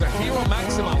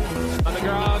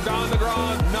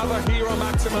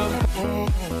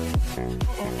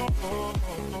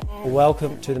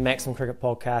Welcome to the Maximum Cricket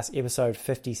Podcast, episode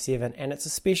 57, and it's a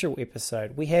special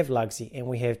episode. We have Lugsy and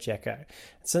we have Jacko.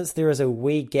 Since there is a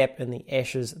wee gap in the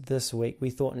Ashes this week, we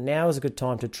thought now is a good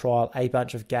time to trial a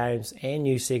bunch of games and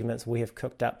new segments we have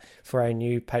cooked up for a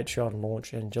new Patreon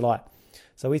launch in July.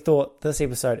 So we thought this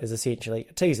episode is essentially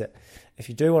a teaser. If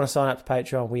you do want to sign up to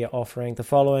Patreon, we are offering the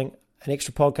following: an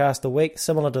extra podcast a week,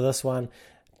 similar to this one,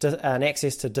 an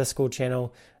access to Discord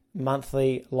channel,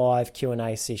 monthly live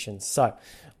Q&A sessions. So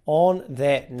on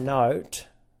that note,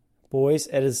 boys,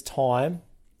 it is time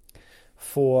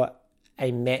for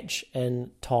a match in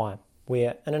time,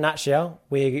 where, in a nutshell,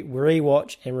 we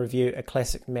rewatch and review a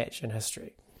classic match in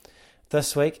history.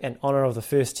 This week, in honour of the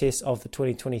first test of the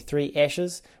 2023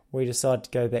 Ashes, we decided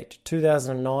to go back to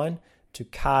 2009 to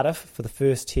Cardiff for the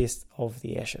first test of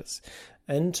the Ashes.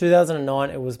 In 2009,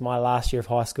 it was my last year of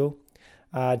high school.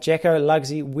 Jacko,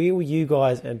 Lugsy, where were you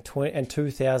guys in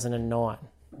 2009?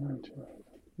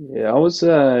 Yeah, I was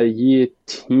year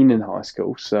 10 in high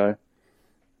school, so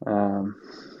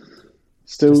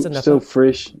still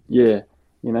fresh. Yeah,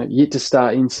 you know, yet to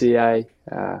start NCA,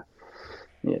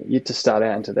 yet to start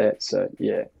out into that. So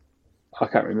yeah, I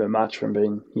can't remember much from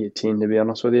being year 10, to be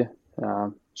honest with you.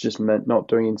 It's just meant not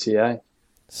doing NCA.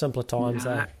 Simpler times,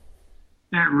 eh?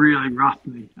 That really roughed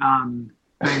me.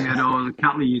 Being that I was a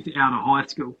couple of years out of high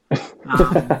school.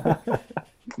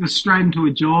 Was straight into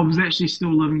a job. I was actually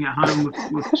still living at home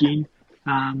with Jen.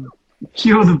 A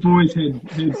few of the boys had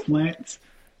flats,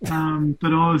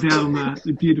 but I was out on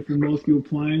the beautiful Mossgiel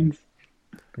Plains.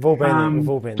 We've all been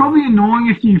there. Probably annoying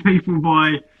a few people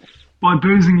by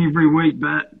boozing every week,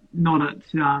 but not at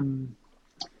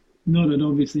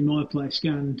obviously my place,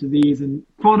 going into theirs. And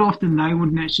quite often they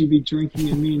wouldn't actually be drinking,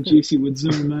 and me and Jesse would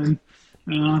zoom in.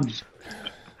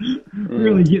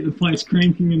 Really get the place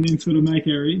cranking and then sort of make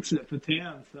our exit for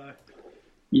town. So,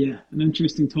 yeah, an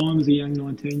interesting time as a young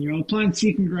 19-year-old. Playing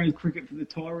second grade cricket for the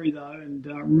Tyree, though, and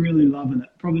really loving it.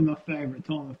 Probably my favourite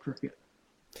time of cricket.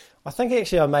 I think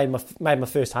actually I made my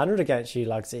first 100 against you,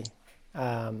 Lugsy.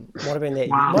 Might have been that.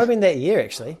 Wow. Might have been that year,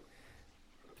 actually.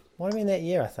 Might have been that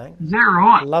year, I think. Is that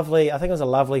right? Lovely. I think it was a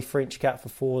lovely French cut for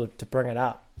 4 to bring it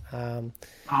up.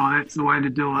 That's the way to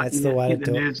do it. That's the way to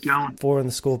do nerves it. Going. 4 in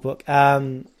the scorebook.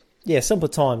 Simple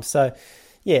times. So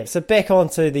back on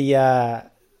to the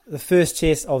first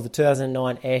test of the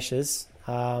 2009 Ashes.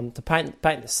 To paint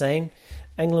the scene,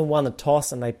 England won the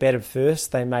toss and they batted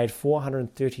first. They made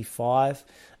 435.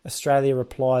 Australia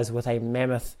replies with a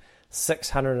mammoth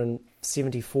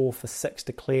 674 for 6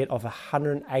 declared of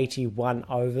 181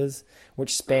 overs,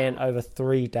 which spanned over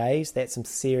 3 days. That's some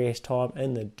serious time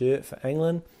in the dirt for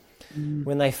England.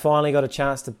 When they finally got a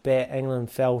chance to bat,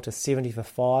 England fell to 70 for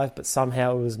 5, but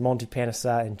somehow it was Monty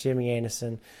Panesar and Jimmy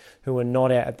Anderson who were not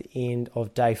out at the end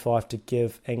of day 5 to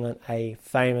give England a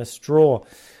famous draw.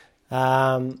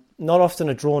 Not often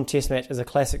a drawn test match is a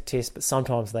classic test, but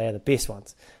sometimes they are the best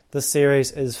ones. This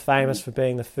series is famous for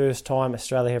being the first time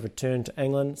Australia have returned to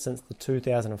England since the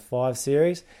 2005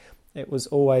 series. It was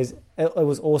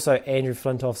also Andrew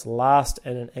Flintoff's last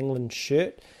in an England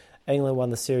shirt. England won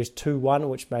the series 2-1,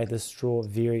 which made this draw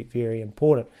very, very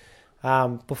important.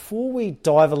 Before we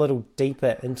dive a little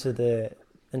deeper into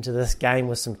this game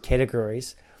with some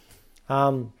categories,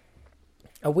 a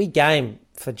wee game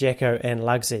for Jacko and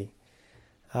Lugsy.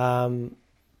 On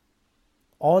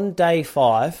day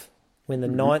 5, when the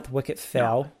 9th wicket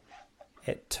fell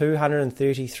at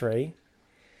 233,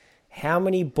 how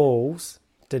many balls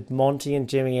did Monty and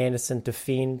Jimmy Anderson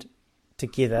defend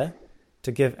together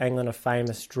to give England a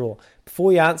famous draw?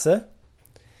 Before you answer,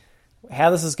 how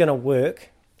this is going to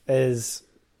work is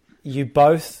you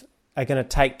both are going to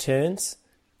take turns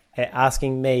at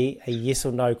asking me a yes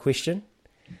or no question.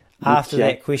 After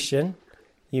that question,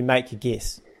 you make your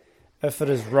guess. If it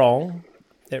is wrong,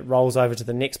 it rolls over to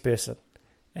the next person.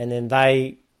 And then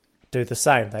they do the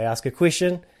same. They ask a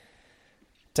question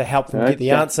to help them get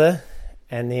the answer,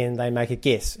 and then they make a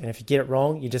guess. And if you get it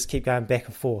wrong, you just keep going back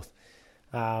and forth.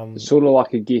 It's sort of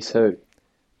like a guess who.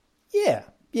 Yeah.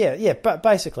 But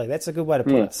basically, that's a good way to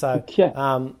put it. So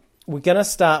we're going to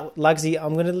start. Lugsy,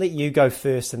 I'm going to let you go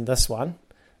first in this one.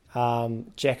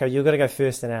 Jacko, you're going to go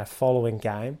first in our following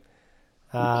game.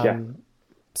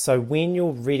 So when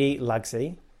you're ready,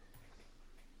 Lugsy,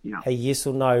 a yes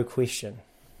or no question.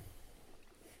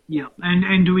 Yeah,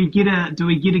 and do we get a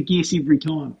guess every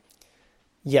time?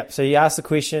 Yep. So you ask the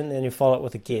question, and you follow it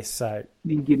with a guess. So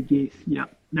then you get a guess.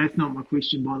 Yep. That's not my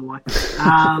question, by the way.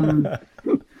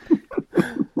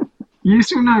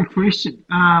 Yes or no question.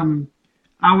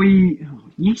 Are we...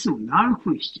 yes or no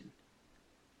question.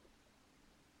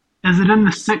 Is it in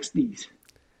the 60s?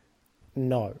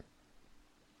 No.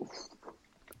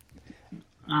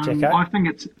 Jacko? I think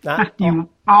it's 50. Nah,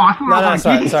 I thought No,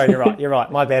 was sorry, you're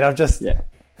right. My bad. I've just... Yeah.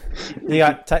 You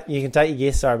can take your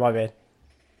guess. Sorry, my bad.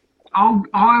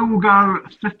 I will go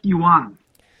 51.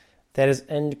 That is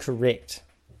incorrect.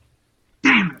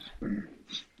 Damn it.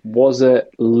 Was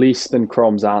it less than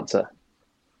Crom's answer?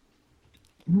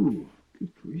 Ooh,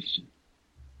 good question.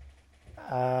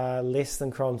 Less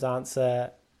than Crom's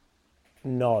answer,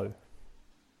 no.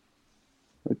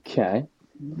 Okay.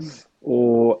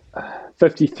 Or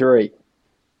 53.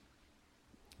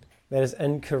 That is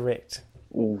incorrect.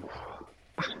 Ooh.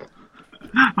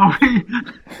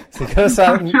 So you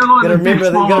gotta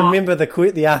remember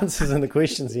the answers and the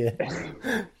questions here.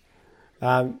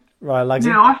 Right, Lugsy?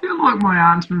 Yeah, I feel like my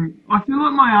answering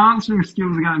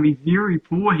skills are going to be very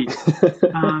poor here.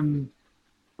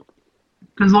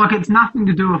 Because it's nothing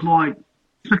to do with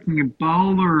picking a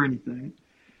bowler or anything.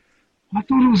 I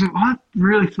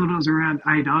really thought it was around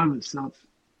 8 overs. So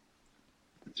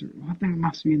I think it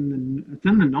must be in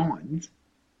the nines.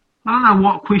 I don't know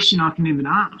what question I can even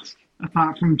ask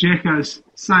apart from Jacko's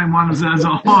same one as a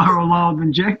higher or lower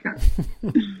than Jacko.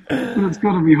 But it's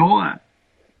got to be higher.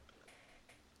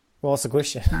 Well, what's the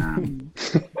question?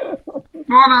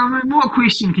 What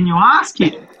question can you ask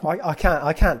here? I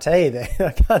can't tell you that.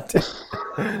 I can't tell.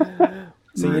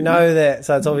 So you know that.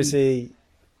 So it's obviously,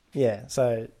 yeah.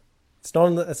 So it's not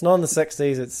in the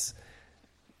 60s. It's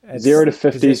 0 to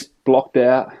 50s blocked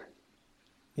out.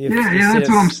 Yeah, that's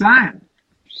what I'm saying.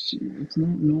 It's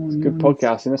not Good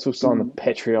podcast, and this will sign the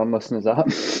Patreon listeners up.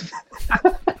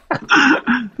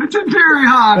 It's very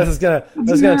hard. This is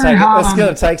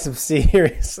gonna take some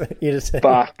serious editing.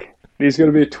 Fuck. There's got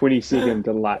to be a 20-second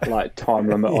time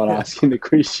limit on asking the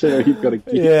question, or you've got to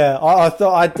guess. Yeah,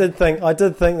 I did think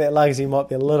that Lugsy might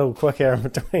be a little quicker in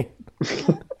between.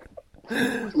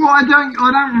 Well, I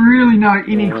don't really know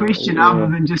any question other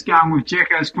than just going with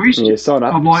Jacko's question. Yeah, sign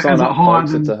up. Sign up,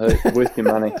 folks. It's a hoot. Worth your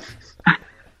money.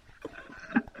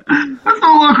 It's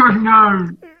not like I can go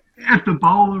if the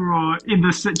bowler or in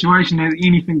this situation has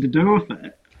anything to do with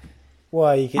it.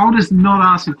 Well, I'll just not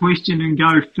ask a question and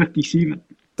go 57.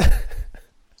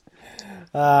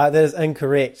 That is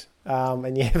incorrect,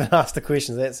 and you haven't asked the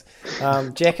questions. That's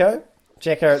Jacko.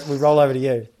 We roll over to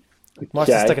you. Might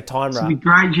just stick a timer up. It'd be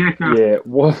great, Jacko. Yeah.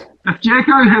 What? If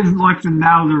Jacko has to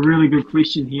nail a really good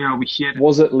question here, I'll be shattered.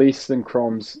 Was it less than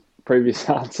Crom's previous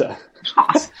answer?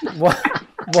 What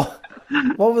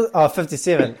was? Oh,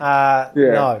 57. Yeah.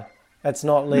 No, it's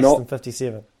not less than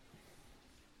 57.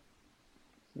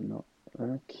 Not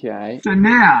okay. So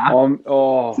now,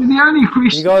 so the only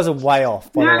question. You guys are way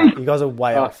off. By the way, you guys are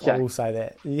way off. I will say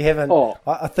that you haven't.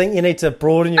 I think you need to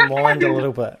broaden your mind a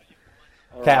little bit.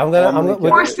 Okay,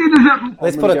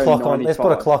 let's put a clock on. Let's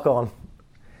put a clock on.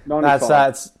 No, it's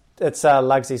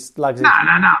Lugsy's. No.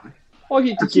 I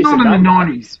get to it's not in the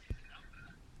 90s.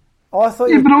 Oh, I thought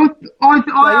you. Yeah, but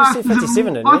I asked. You said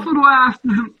 57, didn't I you? thought I asked.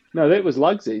 No, that was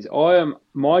Lugsy's.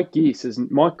 My guess is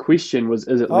my question was: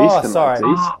 is it less than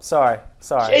Lugsy's? Sorry.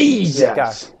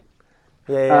 Jesus.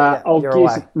 Yeah.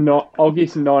 I'll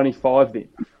guess 95 then.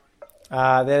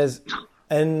 That is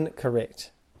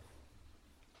incorrect.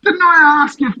 Didn't I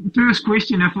ask your first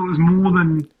question if it was more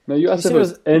than? No, you asked if it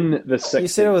was in the 60s. You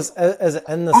said it was. Is it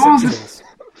in the 60s?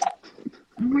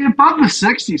 We're above the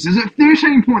 60s. Is it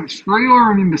 13.3? I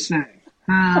remember saying.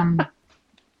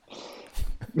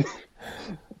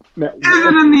 No, is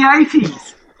it in the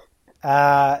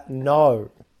 80s?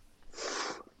 No.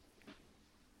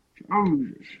 Oh,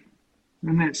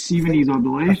 in that 70s, I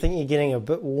believe. I think you're getting a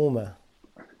bit warmer.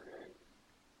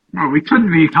 No, we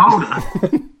couldn't be colder.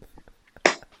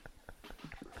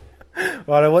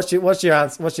 Right, what's your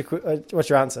answer? What's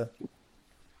your answer?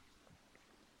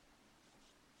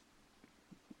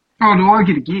 Oh, do I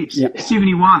get a guess? Yeah.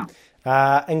 71.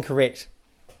 Incorrect.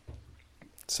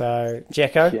 So,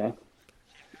 Jacko? Yeah.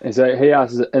 So he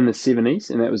asked, is it in the 70s?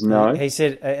 And that was no. He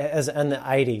said, is it in the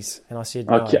 80s? And I said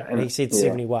no. Okay. And he said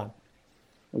 71.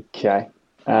 Okay.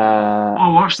 I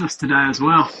watched this today as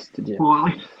well. Did you?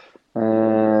 Quietly.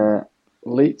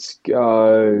 Let's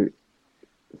go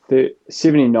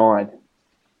 79.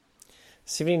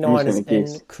 79 is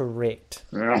incorrect.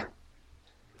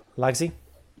 Lugsy?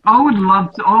 I would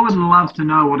love to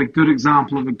know what a good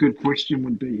example of a good question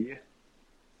would be here.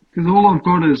 Because all I've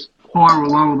got is higher or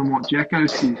lower than what Jacko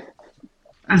said.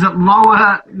 Is it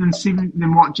lower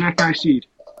than what Jacko said?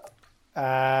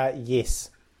 Yes.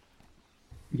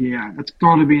 Yeah, it's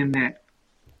got to be in that.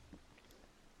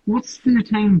 What's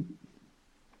 13?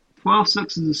 12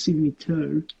 sixes is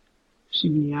 72.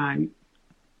 78.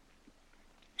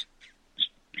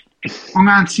 I'm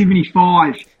going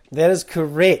 75. That is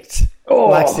correct.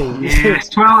 Luxie. Yeah,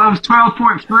 it was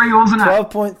 12.3, wasn't it?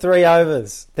 12.3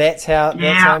 overs. That's how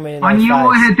many they I knew faced.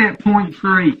 I had that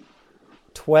 0.3.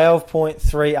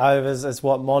 12.3 overs is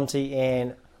what Monty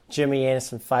and Jimmy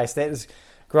Anderson faced. That is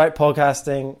great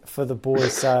podcasting for the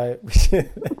boys. So,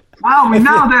 Wow, we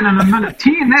nailed that in a minute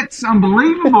 10. That's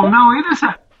unbelievable. No,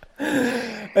 Edison.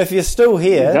 if you're still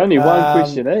here, There's only one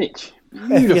question each.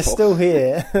 Beautiful. if you're still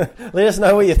here, let us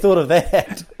know what you thought of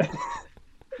that.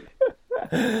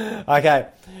 Okay,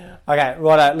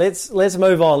 righto. Let's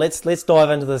move on. Let's dive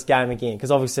into this game again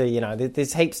because obviously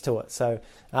there's heaps to it. So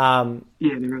yeah,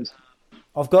 there is.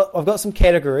 I've got some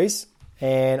categories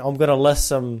and I'm going to list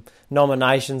some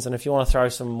nominations. And if you want to throw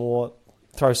some more,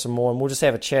 and we'll just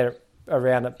have a chat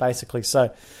around it basically.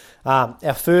 So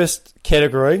our first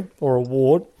category or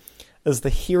award is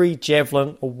the Harry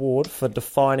Javelin Award for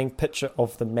defining picture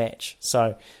of the match.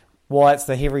 So why it's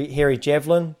the Harry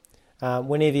Javelin?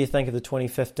 Whenever you think of the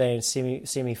 2015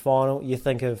 semi-final, you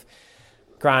think of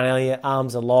Grant Elliott,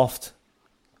 arms aloft,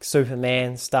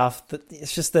 Superman stuff.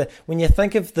 It's just when you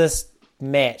think of this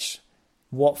match,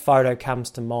 what photo comes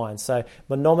to mind? So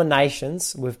my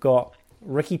nominations, we've got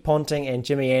Ricky Ponting and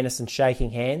Jimmy Anderson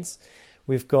shaking hands.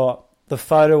 We've got the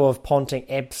photo of Ponting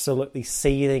absolutely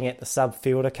seething at the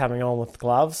sub-fielder coming on with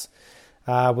gloves.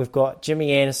 We've got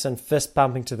Jimmy Anderson fist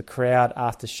bumping to the crowd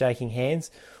after shaking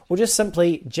hands. Or just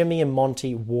simply Jimmy and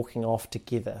Monty walking off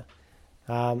together.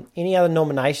 Any other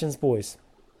nominations, boys?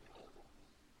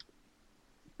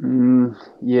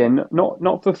 Yeah,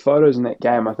 not for photos in that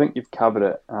game. I think you've covered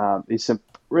it. There's some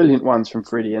brilliant ones from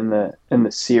Freddie in the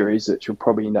series that you'll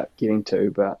probably end up getting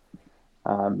to. But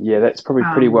yeah, that's probably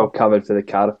pretty well covered for the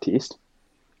Cardiff Test.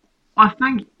 I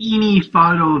think any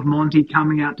photo of Monty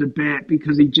coming out to bat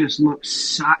because he just looks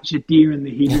such a deer in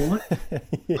the headlight.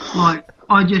 He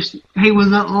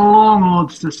was at long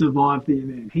odds to survive there,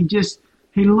 man. He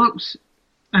looks,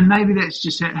 and maybe that's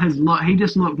just his look. He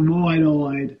just looked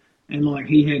wide-eyed and like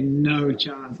he had no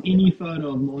chance. Any photo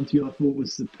of Monty I thought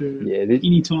was superb. Yeah,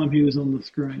 any time he was on the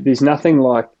screen. There's nothing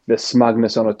like the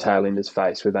smugness on a tail-ender's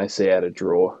face when they see out a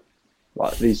draw.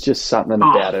 Like, there's just something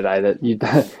about it, that you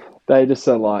don't... They just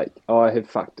are like, I have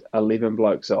fucked 11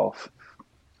 blokes off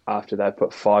after they've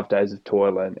put 5 days of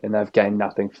toil in and they've gained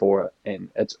nothing for it. And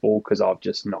it's all because I've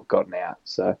just not gotten out.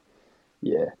 So,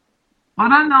 yeah. I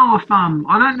don't know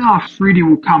if Freddie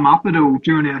will come up at all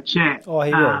during our chat. Oh,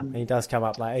 he will. He does come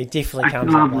up later. He definitely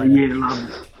comes up later.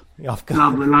 Lovely.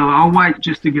 I'll wait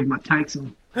just to give my takes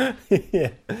on. Yeah.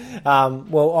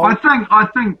 I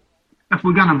think if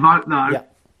we're going to vote though. Yeah.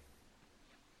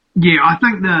 Yeah, I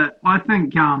think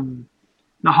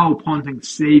the whole Ponting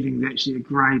seething is actually a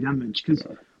great image because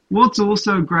what's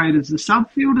also great is the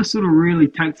subfielder sort of really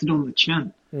takes it on the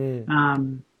chin,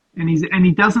 and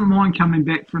he doesn't mind coming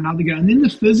back for another go. And then the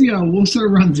physio also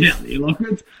runs out there, like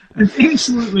it's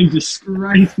absolutely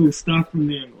disgraceful stuff from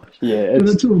there. Yeah, but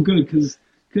it's all good because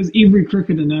every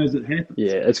cricketer knows it happens.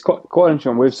 Yeah, it's quite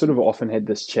interesting. We've sort of often had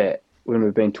this chat when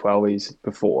we've been 12s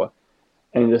before,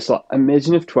 and just like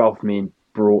imagine if 12 men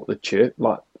brought the chirp.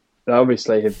 Like, they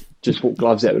obviously have just put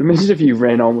gloves out. But imagine if you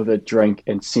ran on with a drink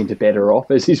and sent a batter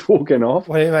off as he's walking off.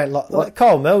 What do you mean? Like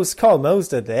Kyle Mills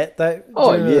did that.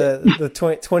 The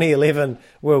 2011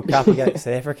 World Cup against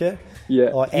South Africa. Yeah.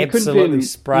 Like, absolutely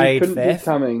sprayed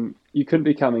faff. You couldn't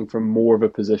be coming from more of a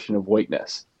position of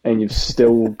weakness, and you've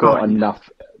still got enough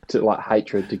to like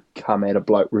hatred to come at a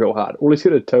bloke real hard. All he's got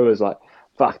to do is like,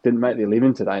 fuck, didn't make the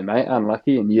 11 today, mate.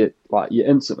 Unlucky. And you're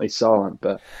instantly silent.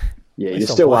 But yeah, you're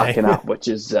still whacking up, which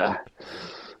is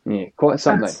quite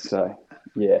something. So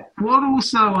yeah. What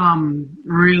also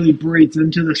really breeds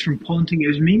into this from Ponting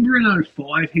is, remember in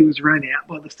 05 he was ran out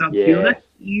by the subfielder? Yeah.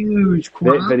 Huge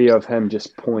qualm. That video of him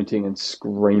just pointing and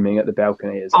screaming at the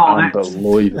balcony is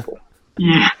unbelievable.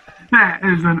 Yeah, that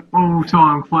is an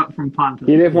all-time clip from Ponting.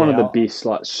 He'd have one of the best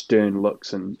like stern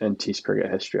looks in Test cricket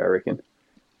history, I reckon.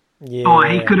 Yeah. Oh,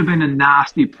 he could have been a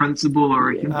nasty principal, I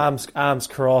reckon. Arms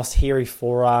crossed, hairy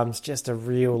forearms, just a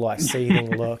real like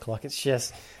seething look. Like, it's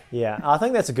just, I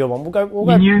think that's a good one.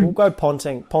 We'll go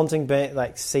Ponting. Ponting being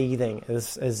like seething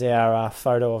is our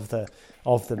photo of the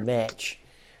match.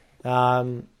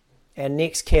 Our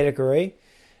next category,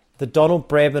 the Donald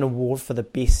Bradman Award for the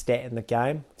best stat in the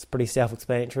game. It's pretty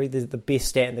self-explanatory. The best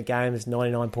stat in the game is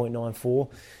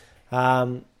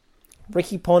 99.94.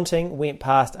 Ricky Ponting went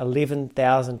past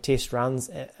 11,000 test runs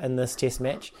in this test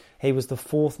match. He was the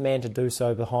fourth man to do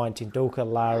so behind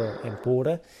Tendulkar, Lara and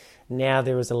Border. Now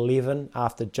there is 11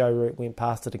 after Joe Root went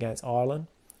past it against Ireland.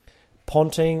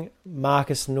 Ponting,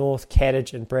 Marcus North,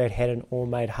 Caddick and Brad Haddin all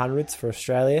made hundreds for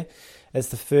Australia. It's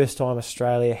the first time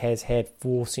Australia has had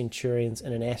 4 centurions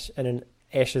in an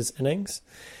Ashes innings.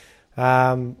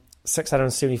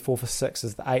 674 for 6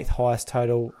 is the 8th highest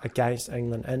total against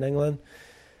England in England.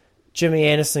 Jimmy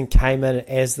Anderson came in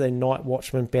as the night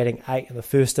watchman, batting 8 in the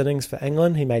first innings for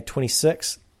England. He made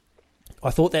 26. I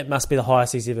thought that must be the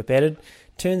highest he's ever batted.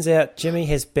 Turns out Jimmy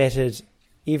has batted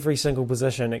every single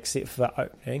position except for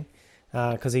opening,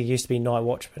 because he used to be night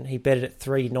watchman. He batted at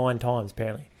 9 times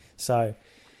apparently. So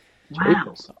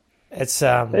Wow. it's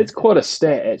That's quite a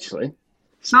stat, actually.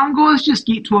 Some guys just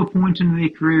get to a point in their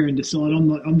career and decide,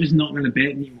 I'm just not going to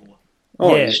bat anymore.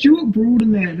 Oh, yeah. Stuart Broad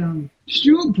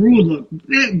looked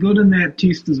that good in that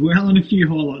test as well, and a few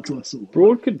highlights I saw.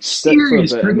 Broad could stick for a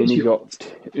Serious bit, and then he cricket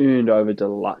got earned over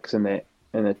deluxe in the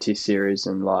test series,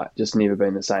 and like just never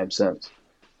been the same since.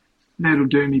 That'll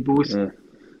do me, boys. Yeah.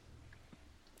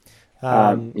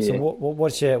 So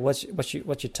what's your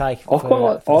take? I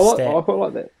quite stat?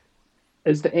 like that.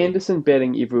 Is the Anderson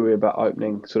batting everywhere but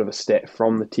opening sort of a stat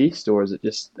from the test, or is it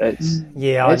just it's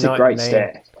a great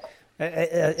stat?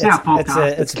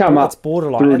 It's come up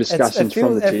borderline. through discussions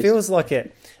from the test. It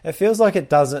feels like it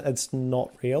doesn't. It's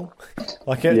not real.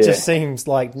 Like it just seems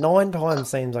like 9 times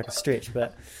seems like a stretch,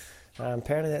 but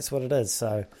apparently that's what it is.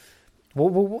 So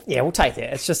we'll take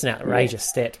that. It's just an outrageous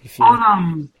stat. To be fair.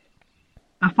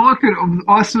 If I could,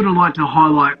 I sort of like to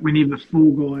highlight whenever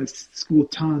 4 guys score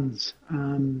tons,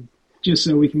 just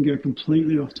so we can go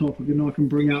completely off topic, and I can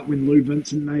bring up when Lou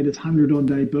Vincent made his 100-on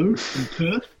debut in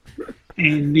Perth,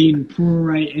 and then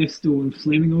Poore, Astor and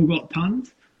Fleming all got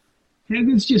tons. How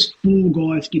good's just 4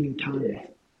 guys getting tons? Yeah.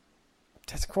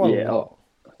 That's quite a lot.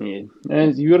 Yeah,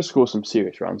 and you got to score some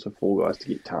serious runs for 4 guys to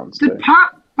get tons too.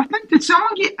 Did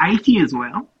someone get 80 as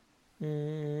well?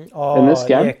 In this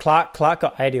game? Yeah, Clark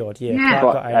got 80 odd. Yeah.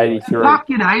 Clark got 80. 83. Clark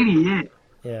get 80, yeah.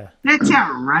 Yeah. That's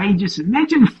outrageous.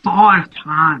 Imagine 5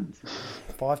 tons.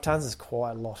 5 tons is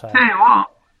quite a lot. Tell you what,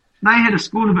 they had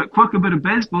scored a bit quicker, a bit of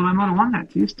baseball, they might have won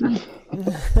that test, too.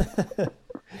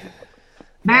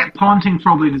 That Ponting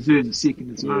probably deserves a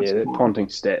second as well. Yeah, that Ponting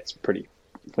stat's pretty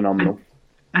phenomenal.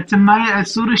 It's amazing. It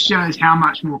sort of shows how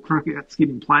much more cricket it's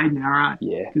getting played now, right?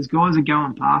 Yeah. Because guys are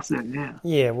going past that now.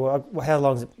 Yeah, well, how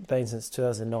long has it been since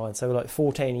 2009? So we're like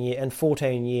 14 years. In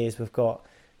 14 years, we've got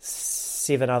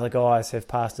 7 other guys who've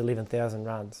passed 11,000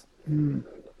 runs. Mm.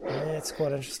 Yeah, it's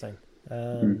quite interesting.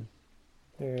 Very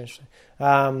interesting.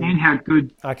 And how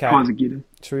good guys are getting.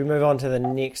 Should we move on to the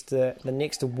next? The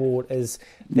next award is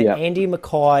the Andy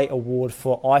Mackay Award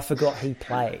for I Forgot He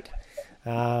Played.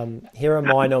 Here are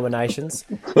my nominations: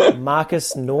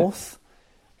 Marcus North,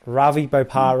 Ravi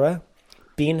Bopara,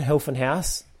 Ben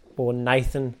Hilfenhaus, or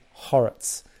Nathan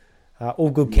Horrocks. All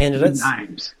good candidates.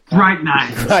 Great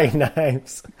names. Great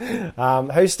names.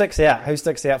 Who sticks out? Who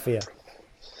sticks out for you?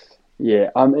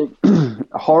 Yeah, I mean,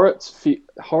 Horrocks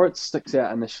sticks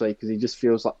out initially because he just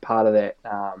feels like part of that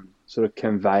sort of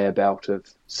conveyor belt of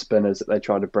spinners that they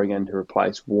tried to bring in to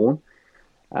replace Warne.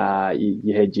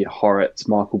 You had your Horrocks,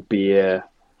 Michael Beer,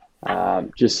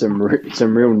 just some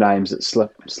real names that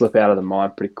slip out of the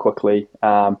mind pretty quickly.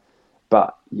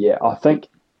 But yeah, I think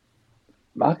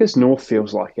Marcus North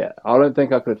feels like it. I don't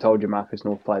think I could have told you Marcus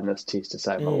North played in this test to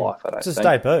save my life. I don't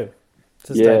think. It's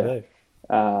his debut.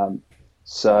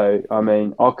 So, I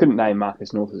mean, I couldn't name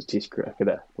Marcus North as a test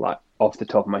cricketer, like, off the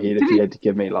top of my head if you had to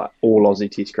give me, like, all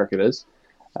Aussie test cricketers.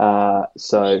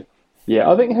 So, yeah,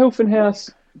 I think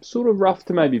Hilfenhaus, sort of rough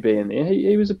to maybe be in there.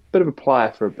 He was a bit of a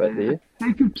player for a bit there.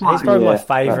 He could play. He's probably my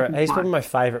favourite. He's probably my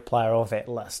favourite player of that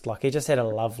list. Like, he just had a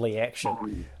lovely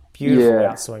action. Beautiful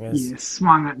outswingers. Yeah,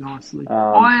 swung it nicely.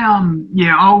 I'll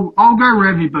go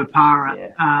Ravi Bopara.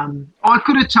 Yeah. I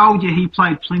could have told you he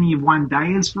played plenty of one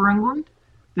days for England.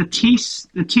 The test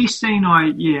scene,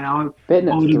 batting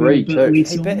at 3 too.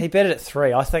 He batted at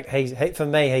 3. I think he for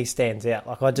me he stands out.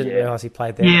 Like I didn't realise he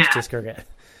played that much Test cricket.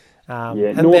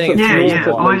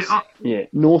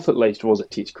 North at least was a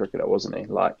Test cricketer, wasn't he?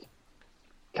 Like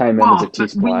came in as a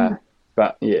Test player.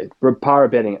 But yeah, Bopara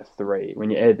batting at 3. When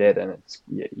you add that in, it's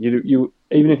you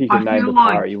even if you could name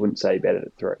Bopara, you wouldn't say he batted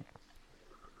at 3.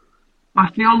 I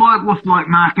feel like with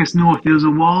Marcus North, there was a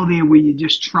while there where you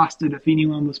just trusted if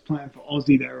anyone was playing for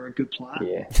Aussie, they were a good player.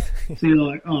 Yeah. So you're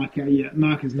like,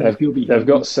 Marcus North, they've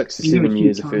got 6 to 7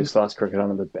 years of first class cricket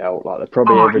under the belt. Like they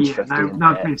probably average 50. They've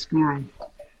been scoring.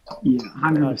 Yeah,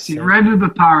 100%. Ravi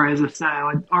Bopara, as I say,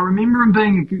 I remember him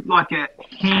being a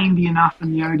handy enough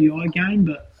in the ODI game,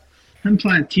 but him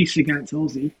playing Tests against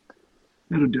Aussie,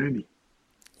 that'll do me.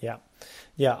 Yeah.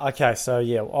 Okay. So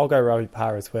I'll go Ravi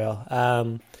Bopara as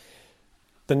well.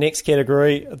 The next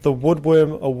category, the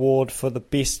Woodworm Award for the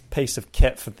best piece of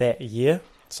kit for that year.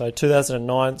 So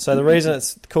 2009. So the reason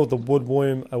it's called the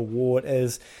Woodworm Award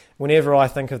is whenever I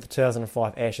think of the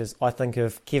 2005 Ashes, I think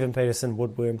of Kevin Peterson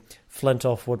woodworm,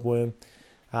 Flintoff woodworm.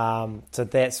 So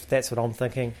that's what I'm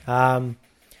thinking. Right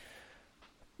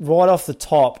off the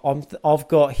top, I've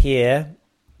got here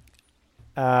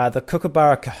the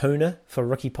Kookaburra Kahuna for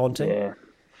Ricky Ponting. Yeah.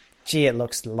 Gee, it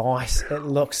looks nice. It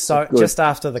looks so good, just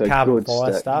after the carbon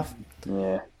fibre stuff.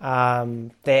 Yeah.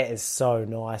 That is so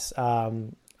nice.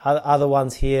 Other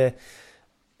ones here,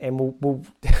 and we'll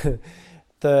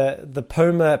the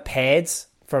Puma pads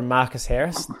from Marcus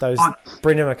Harris, those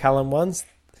Brendan McCullum ones.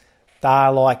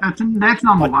 They're like that's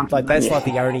number one. Like that's like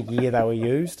the only year they were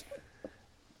used.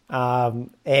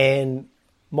 And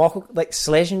Michael Clark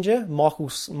Schlesinger.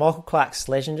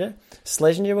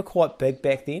 Schlesinger were quite big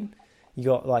back then. You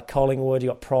got like Collingwood, you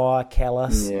got Pryor,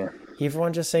 Callis. Yeah.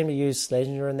 Everyone just seemed to use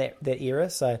Schlesinger in that era.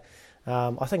 So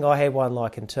I think I had one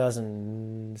like in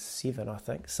 2007, I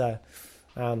think. So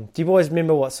do you boys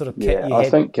remember what sort of kit you had? I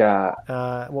think...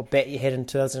 what bat you had in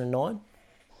 2009?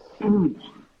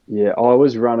 Yeah,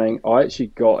 I actually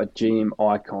got a GM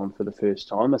Icon for the first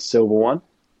time, a silver one.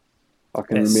 I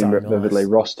can remember it vividly.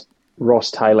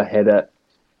 Ross Taylor had it.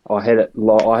 I had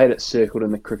it circled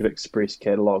in the Cricket Express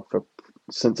catalogue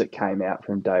since it came out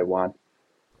from day one.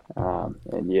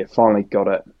 And yeah, finally got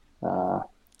it.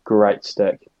 Great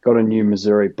stick. Got a new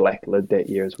Missouri black lid that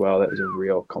year as well. That was a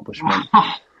real accomplishment.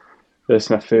 That's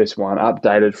my first one,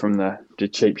 updated from the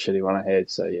cheap shitty one I had.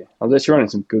 So yeah, I was actually running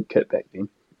some good kit back then.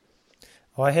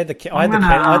 I had the kettle,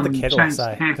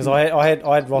 because I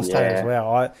had Ross Taylor as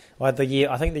well. I had the year,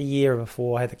 I think the year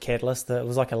before I had the Catalyst. That it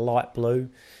was like a light blue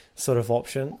sort of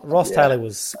option. Ross Taylor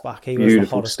was he was the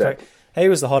hottest cricket. He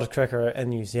was the hottest cricketer in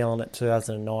New Zealand at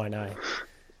 2009.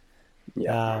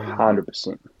 Yeah,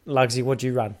 100%. Lugsy, what'd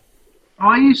you run?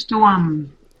 I used to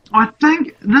I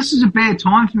think this is a bad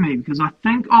time for me because I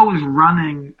think I was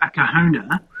running a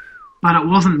Kahuna, but it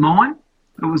wasn't mine.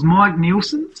 It was Mike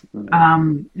Nielsen's,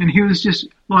 and he was just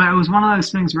like, it was one of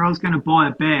those things where I was going to buy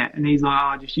a bat, and he's like,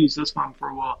 "Oh, just use this one for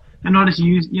a while," and I just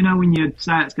use, when you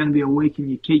say it's going to be a week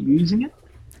and you keep using it,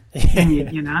 and you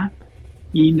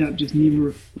end up just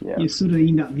never, you sort of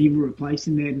end up never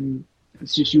replacing that, and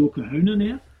it's just your Kahuna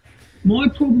now. My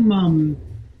problem,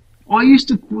 I used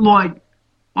to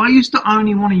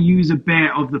only want to use a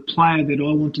bat of the player that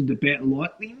I wanted to bat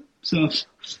like them. So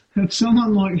if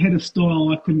someone like had a style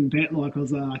I couldn't bat like, I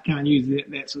was like, I can't use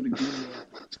that sort of gear.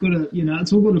 It's got to,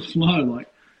 it's all got to flow.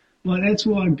 Like that's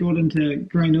why I got into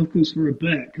Gray Knuckles for a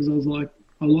bit, because I was like,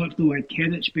 I liked the way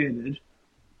Kadich batted,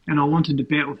 and I wanted to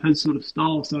bat with his sort of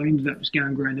style, so I ended up just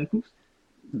going Gray Knuckles.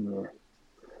 Yeah.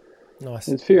 Nice.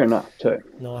 It's fair enough too.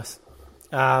 Nice.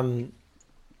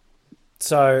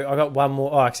 So I got one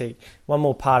more. Oh, actually, one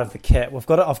more part of the kit. I've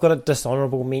got a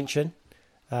dishonourable mention.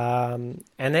 And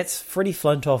that's Freddie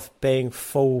Flintoff being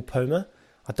full Puma.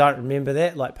 I don't remember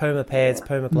that. Like Puma pads,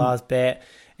 Puma glass bat,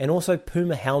 and also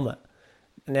Puma helmet.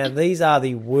 Now, these are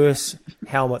the worst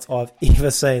helmets I've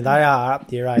ever seen. They are up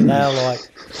there, eh? They are like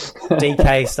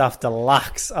DK stuff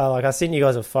deluxe. Like I sent you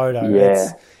guys a photo.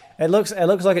 Yeah. It looks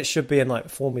like it should be in like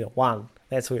Formula One.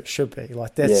 That's where it should be.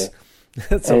 Like that's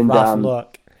a rough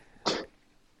look.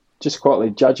 Just quietly,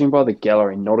 judging by the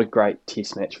gallery, not a great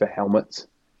test match for helmets.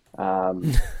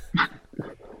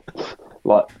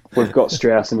 Like we've got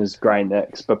Strauss in his grey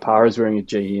nicks, Papara's wearing a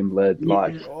GM lid.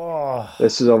 Like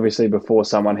this is obviously before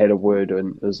someone had a word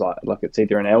and it was like, look, it's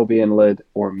either an Albion lid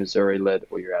or a Missouri lid,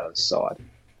 or you're out of the side.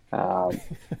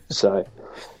 So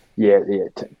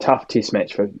tough test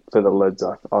match for the lids,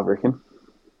 I reckon.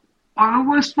 I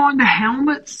always find the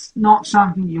helmet's not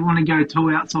something you want to go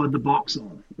too outside the box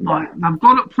on. Like they've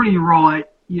got it pretty right.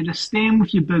 You just stand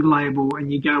with your big label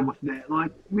and you go with that.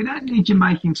 Like, we don't need you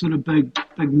making sort of big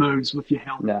moves with your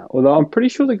helmet. No, although I'm pretty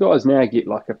sure the guys now get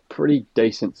like a pretty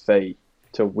decent fee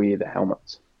to wear the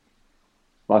helmets.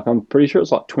 Like, I'm pretty sure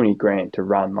it's like 20 grand to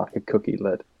run like a cookie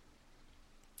lid.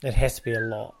 It has to be a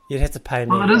lot. You'd have to pay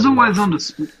me. Well, it is always on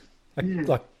display.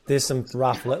 Like, there's some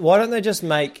rough... Why don't they just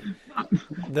make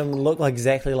them look like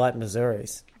exactly like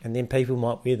Missouris, and then people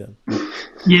might wear them?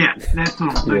 Yeah, that's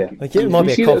what I'm thinking. Like, it might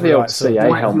be a copyright CA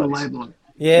helmets.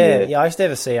 Yeah, I used to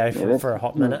have a CA for a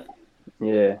hot minute.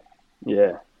 Yeah.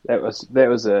 That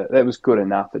was good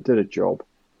enough. It did a job.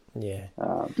 Yeah.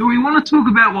 Do we want to talk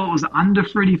about what was under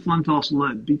Freddie Flintoff's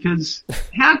lid? Because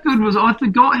how good was... I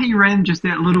forgot he ran just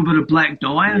that little bit of black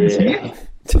dye in his hair.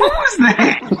 What was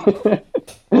that?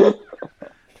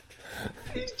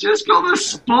 He's just got this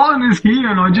spot in his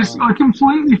hair, and I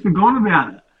completely forgot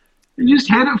about it. He just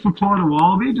had it for quite a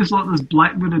while there, just like this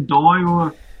black bit of dye,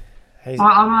 or I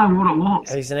don't know what it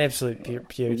was. He's an absolute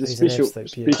beaut. He's a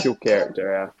special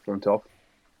character, Flintoff.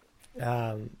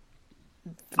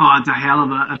 Oh, it's a hell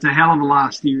of a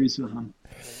last series for him.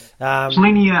 I'll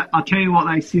tell you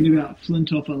what they said about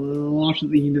Flintoff a lot at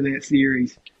the end of that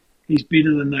series. He's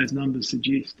better than those numbers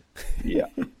suggest. Yeah.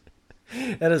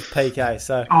 That is PK.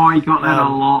 So he got that a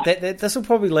lot. This will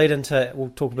probably lead into, we'll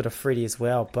talk a bit of Freddie as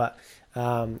well, but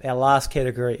our last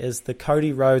category is the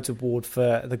Cody Rhodes Award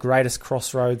for the greatest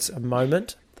crossroads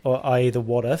moment, or i.e. the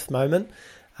what if moment.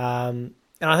 And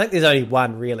I think there's only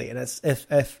one really, and it's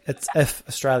if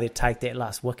Australia take that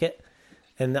last wicket.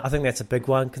 And I think that's a big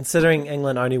one, considering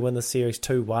England only win the series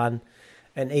 2-1,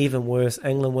 and even worse,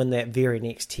 England win that very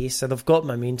next test. So they've got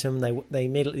momentum. They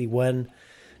immediately win.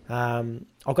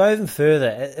 I'll go even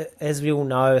further. As we all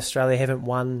know, Australia haven't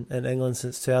won in England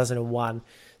since 2001.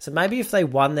 So maybe if they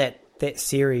won that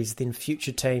series, then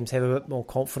future teams have a bit more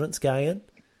confidence going in.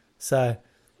 So,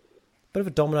 bit of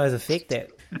a dominoes effect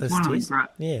this test. Right.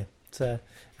 Yeah. So,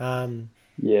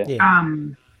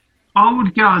 I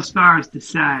would go as far as to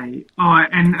say,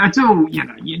 and it's all,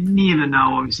 you never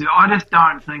know, obviously. I just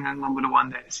don't think England would have won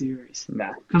that series.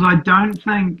 Nah. Because I don't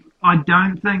think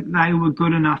they were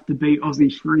good enough to beat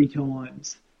Aussie 3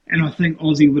 times. And I think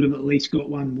Aussie would have at least got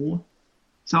one more.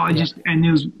 So and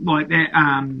there was like that,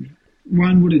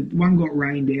 one got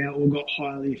rained out or got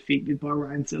highly affected by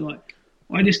rain. So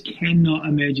I just cannot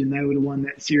imagine they would have won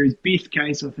that series. Best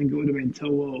case, I think it would have been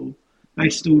 2-2. They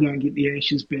still don't get the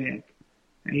Ashes back.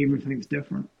 And everything's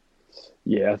different.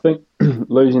 Yeah, I think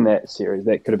losing that series,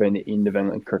 that could have been the end of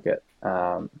England cricket,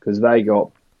 because they got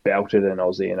belted in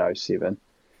Aussie in 07.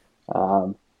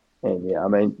 And yeah, I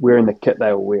mean, wearing the kit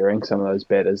they were wearing, some of those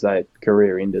batters, they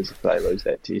career enders if they lose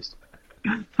that test.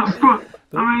 The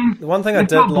one thing I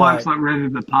did like Ravi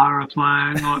Bapara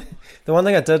playing. The one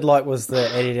thing I did like was the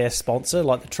Adidas sponsor,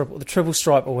 like the triple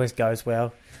stripe always goes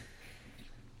well.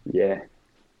 Yeah.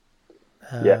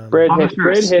 Yeah, Brad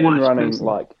Haddon running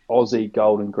like Aussie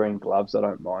gold and green gloves. I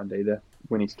don't mind either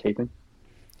when he's keeping.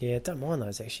 Yeah, don't mind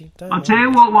those actually. I'll tell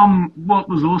you what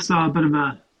was also a bit of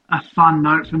a fun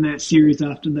note from that series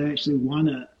after they actually won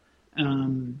it.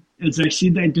 Is they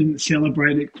said they didn't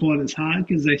celebrate it quite as hard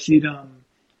because they said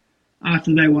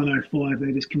after they won 05,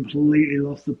 they just completely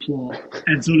lost the plot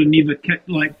and sort of never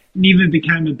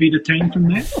became a better team from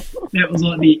that. That was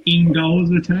like the end goal of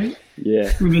the team.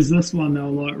 Yeah. Whereas this one, they were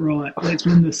like, right, let's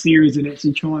win the series and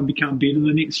actually try and become better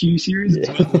the next few series.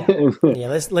 Yeah,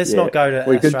 let's not go to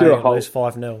Australia and lose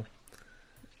 5-0.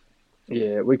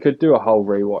 Yeah, we could do a whole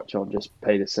rewatch on just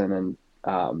Peterson and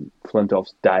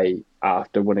Flintoff's day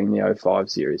after winning the 05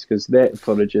 series, because that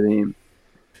footage of him,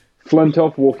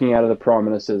 Flintoff walking out of the Prime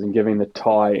Minister's and giving the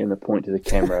tie and the point to the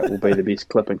camera will be the best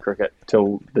clip in cricket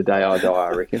till the day I die, I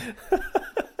reckon.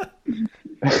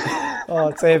 Oh,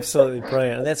 it's absolutely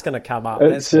brilliant, and that's going to come up.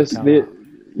 It's just there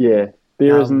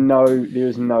is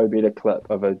no better clip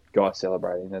of a guy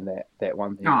celebrating than that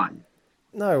one thing. Oh,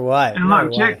 no way. And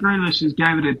look, Jack Grealish has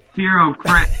gave it a fair old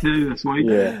crack too this week.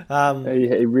 Yeah,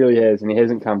 he really has, and he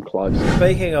hasn't come close.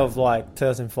 Speaking of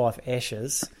 2005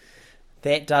 Ashes,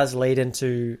 that does lead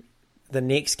into the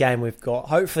next game we've got.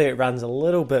 Hopefully, it runs a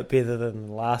little bit better than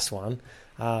the last one.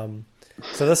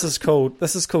 So this is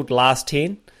called Last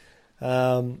 10.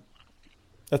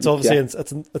 It's obviously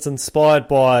it's inspired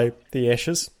by the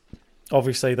Ashes.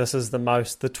 Obviously, this is the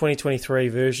 2023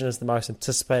 version is the most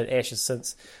anticipated Ashes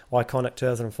since iconic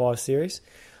 2005 series.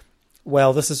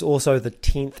 Well, this is also the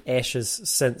 10th Ashes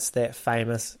since that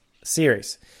famous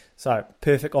series. So,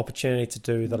 perfect opportunity to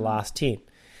do the last 10.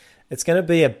 It's going to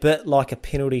be a bit like a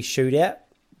penalty shootout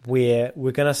where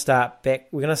we're going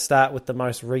to start with the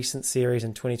most recent series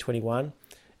in 2021.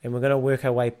 And we're going to work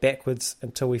our way backwards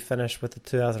until we finish with the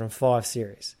 2005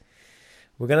 series.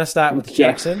 We're going to start with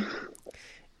Jackson.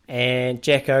 And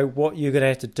Jacko, what you're going to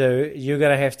have to do, you're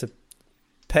going to have to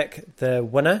pick the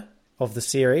winner of the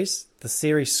series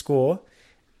score,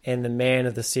 and the man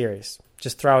of the series.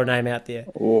 Just throw a name out there.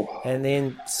 Oh, and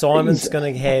then Simon's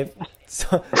going to have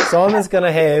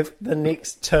the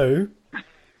next two.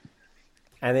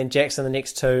 And then Jackson the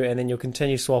next two. And then you'll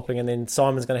continue swapping. And then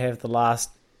Simon's going to have the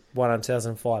last one in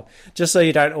 2005, just so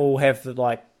you don't all have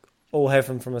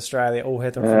them from Australia, all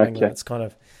have them from England. It's kind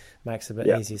of makes it a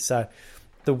bit easier. So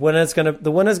the winner's going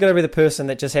to be the person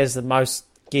that just has the most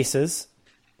guesses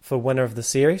for winner of the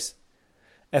series.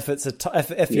 If it's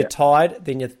if you're tied,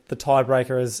 then the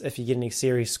tiebreaker is if you get any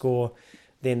series score,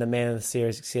 then the man of the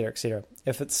series, etc., etc.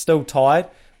 If it's still tied,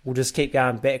 we'll just keep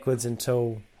going backwards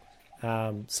until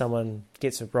someone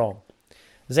gets it wrong.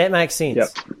 Does that make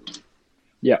sense?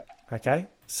 Yep. Okay.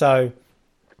 So,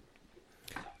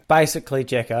 basically,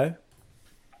 Jacko,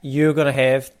 you're going to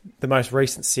have the most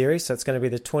recent series. So, it's going to be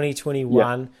the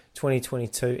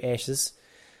 2021-2022 Ashes.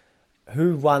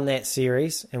 who won that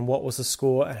series and what was the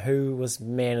score and who was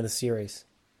man of the series?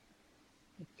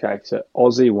 Okay, so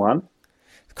Aussie won.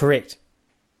 Correct.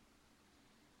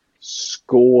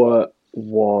 Score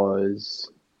was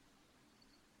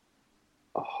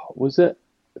it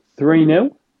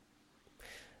 3-0?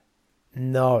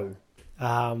 No.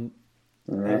 It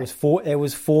was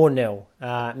 4-0.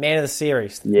 Man of the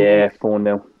series. Yeah,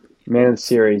 4-0. Man of the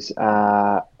series.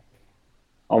 I'm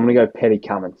gonna go Paddy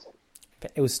Cummins.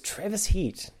 It was Travis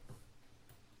Head.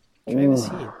 Travis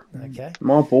Head. Okay.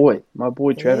 My boy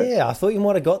Travis. Yeah, I thought you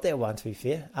might have got that one, to be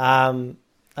fair.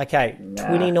 Okay,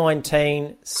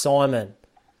 2019, Simon.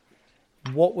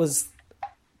 What was...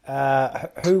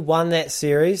 who won that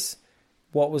series?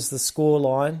 What was the score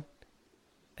line?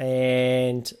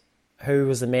 And who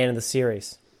was the man of the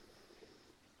series?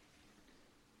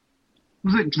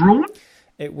 Was it drawn?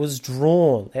 It was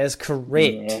drawn. That is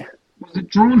correct. Yeah. Was it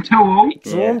drawn 2-0?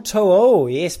 Drawn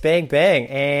 2-0. Yes, bang, bang.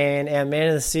 And our man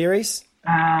of the series?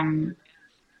 Fuck,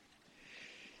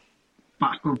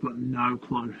 I've got no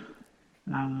clue.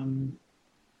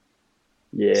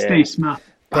 Steve Smith.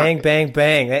 Bang, bang,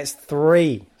 bang. That's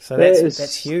 3. So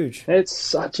that's huge.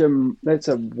 That's a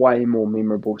way more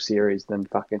memorable series than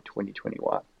fucking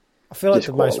 2021. I feel like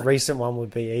the most recent one would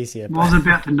be easier. I was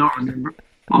about to not remember.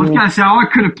 I was going to say, I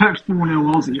could have picked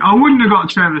 4-0 Aussie. I wouldn't have got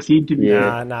Travis Head to be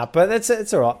fair. Nah, but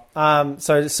it's all right.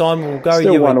 So Simon, we'll go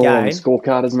still you one again. All on the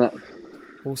scorecard, isn't it?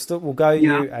 We'll go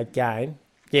you again.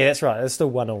 Yeah, that's right. It's still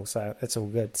 1-1, so it's all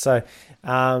good. So,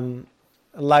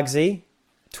 Lugsy,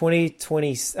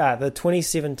 2020, the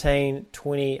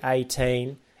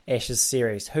 2017-2018 Ashes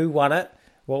series. Who won it?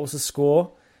 What was the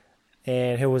score?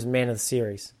 And who was man of the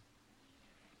series?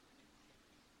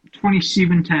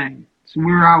 2017. So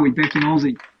where are we? Back in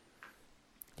Aussie.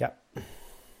 Yep.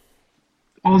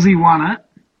 Aussie won it.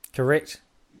 Correct.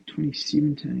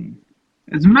 2017.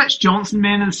 Is Mitch Johnson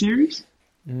man of the series?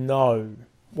 No.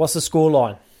 What's the score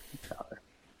line?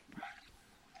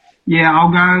 Yeah,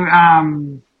 I'll go.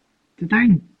 Did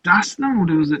they dust them or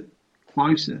was it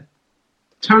closer?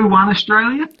 2-1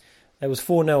 Australia? It was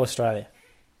 4-0 Australia.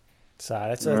 So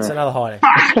that's another hiding.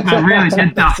 Fuck, they really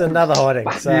did That's dust. another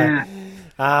hiding. So, Yeah.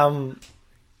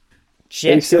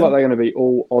 Jackson. You feel like they're going to be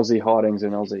all Aussie hidings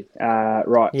in Aussie.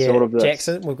 Right, Yeah, sort of this.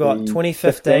 Jackson. We've got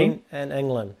 2015 in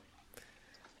England.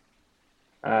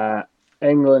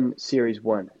 England series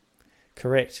win.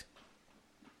 Correct.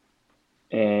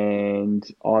 And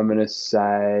I'm going to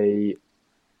say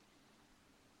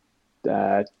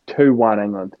 2-1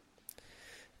 England.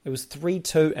 It was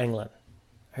 3-2 England.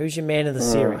 Who's your man of the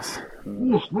series?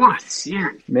 Oh, what a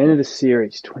series. Man of the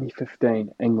series,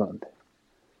 2015, England.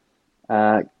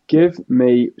 Give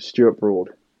me Stuart Broad.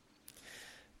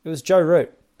 It was Joe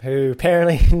Root, who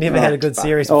apparently never had a good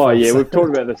series before. Oh, yeah, so- we've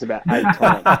talked about this about 8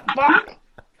 times. Fuck!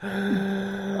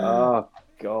 Oh,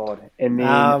 God. And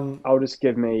then I'll just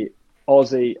give me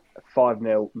Aussie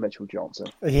 5-0 Mitchell Johnson.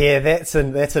 Yeah, that's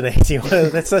an easy one.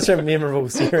 That's such a memorable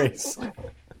series. Is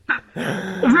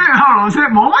that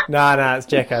mine? No, it's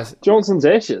Jacko's. Johnson's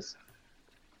Ashes.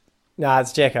 No,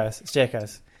 it's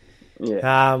Jacko's.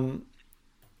 Yeah.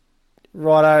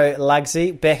 Righto,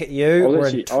 Lugsy, back at you. I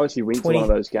actually went to one of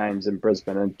those games in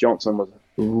Brisbane and Johnson was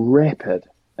rapid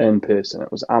in person.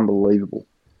 It was unbelievable.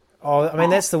 Oh, I mean,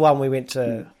 that's the one we went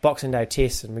to Boxing Day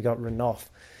test and we got written off.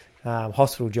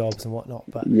 Hospital jobs and whatnot.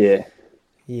 But Yeah.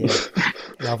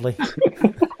 Lovely.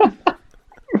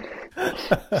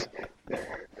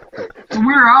 So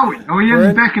where are we? Are we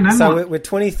back in England? So we're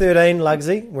 2013,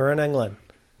 Lugsy. We're in England.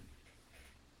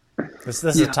 This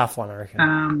is a tough one, I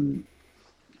reckon.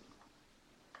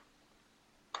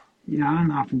 Yeah, I don't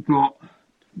know if we've got...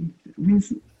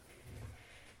 Is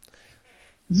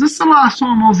this the last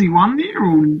time Aussie won there,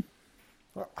 or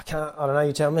I don't know,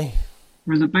 you tell me.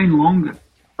 has it been longer?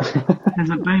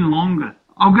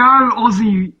 I'll go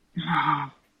Aussie...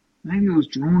 maybe it was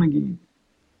drawn again.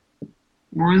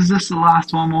 Or is this the last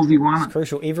time Aussie won it?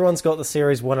 Crucial. Everyone's got the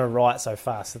series winner right so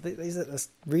far. So these are this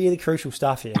really crucial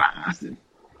stuff here. Bastard.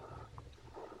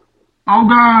 I'll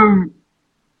go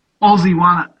Aussie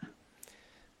won it.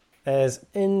 As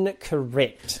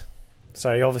incorrect.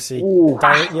 So you obviously...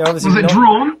 Was it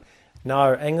drawn?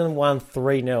 No, England won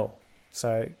 3-0.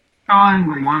 So Oh,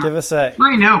 England won give it. us a...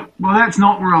 3-0. Well, that's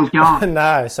not where I was going.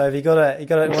 No, so if you got to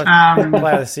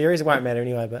play the series, it won't matter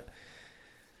anyway, but...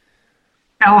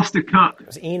 Alistair Cook. It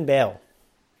was Ian Bell.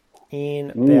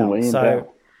 Ian Ooh, Bell. Ian So,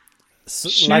 Bell.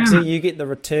 Lugsy, you get the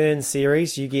return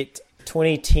series. You get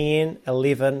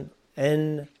 2010-11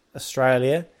 in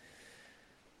Australia.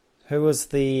 Who was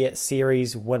the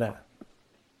series winner?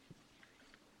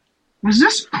 Was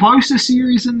this closer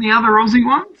series than the other Aussie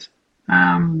ones?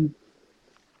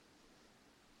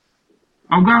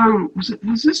 I'll go.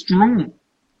 Was this drawn?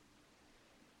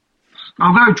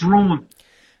 I'll go drawn.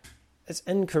 It's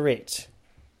incorrect.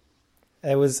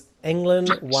 It was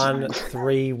England won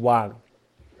 3-1.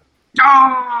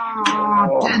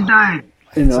 Oh, did they?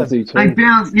 In Aussie too. They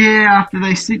bounced, after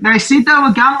they said they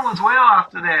were gunning as well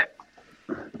after that.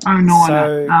 Oh,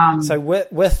 no. So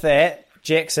with that,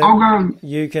 Jackson, I'll go.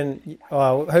 you can.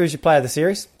 Who's your player of the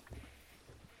series?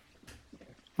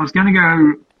 I was going to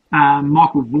go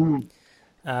Michael Vaughan.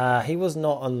 He was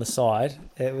not on the side.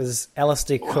 It was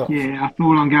Alistair Cook. Yeah, I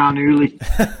thought I'm going early.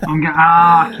 I'm going.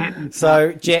 Captain.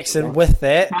 So Jackson, with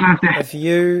that, if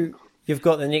you've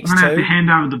got the next I'm going to have to hand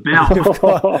over the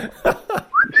bell.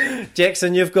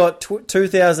 Jackson, you've got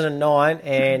 2009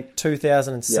 and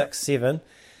 2006-7.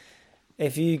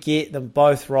 If you get them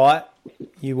both right,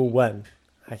 you will win.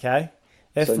 Okay.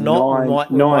 If So not, we might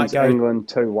go England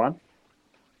 2-1.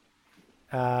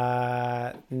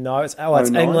 No, it's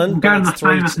England. We'll go to the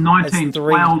famous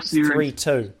 1912 series.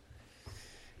 3-2.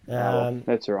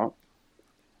 That's all right.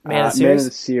 Man of the Man of series.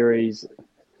 the series.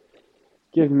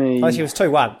 Give me. Actually, it was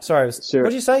 2-1. Sorry, what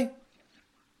did you say?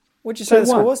 What did you say the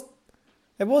score was?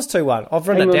 It was 2-1. I've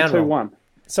written it down 2-1. wrong.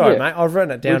 Sorry, mate. I've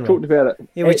written it down We talked about it.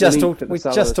 Yeah, we just talked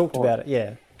about it.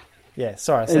 Yeah. Yeah,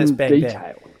 sorry. So that's bang detail.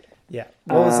 bang. Yeah.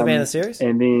 What was the man of the series?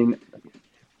 And then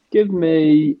give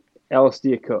me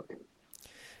Alistair Cook.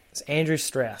 It's Andrew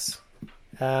Strauss.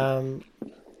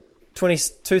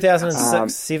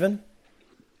 2006-7.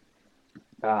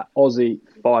 Aussie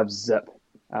 5-zip.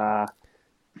 I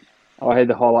had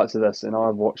the highlights of this, and I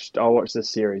watched this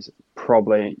series.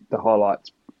 Probably the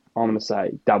highlights, I'm going to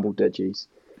say double digits.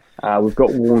 We've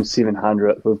got Warren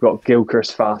 700. We've got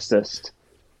Gilchrist fastest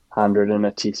 100 in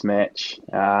a test match.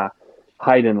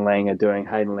 Hayden Langer doing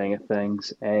Hayden Langer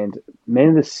things. And man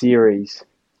of the series,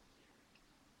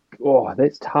 oh,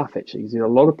 that's tough actually, because there's a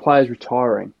lot of players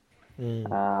retiring.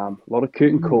 A lot of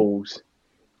curtain calls.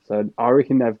 So I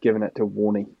reckon they've given it to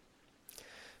Warney. It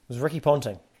was Ricky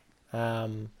Ponting.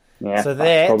 Yeah, so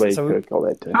that probably so could have got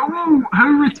that too.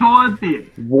 Who retired there?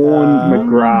 Warren,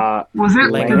 McGrath, Was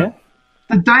it Langer?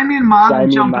 Did Damien Martin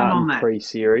Damien jump Martin in on that?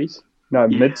 pre-series. No,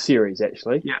 mid-series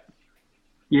actually. Yeah.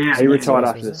 Yeah. He retired series,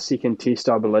 after was the it? second test,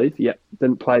 I believe. Yep.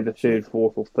 Didn't play the third,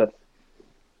 fourth, or fifth.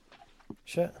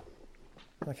 Shit.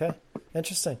 Okay.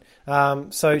 Interesting.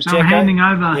 So Jacko, I'm handing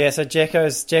over. Yeah, so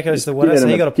Jacko's the winner. So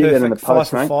he got a get that in perfect the post,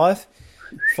 5 for 5.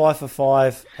 5 for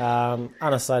 5.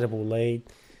 Unassailable lead.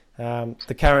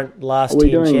 The current last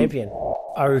 10 champion.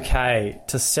 Okay.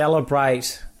 To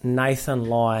celebrate Nathan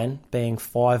Lyon being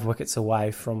 5 wickets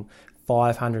away from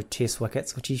 500 test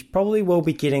wickets, which he probably will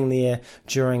be getting there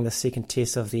during the second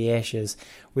test of the Ashes.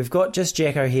 We've got just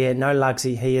Jacko here, no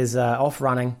Lugsy. He is off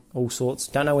running all sorts.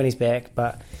 Don't know when he's back,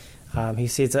 but he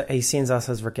sends us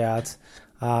his regards.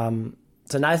 So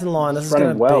Nathan Lyon, this is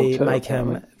going to make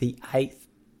him the 8th.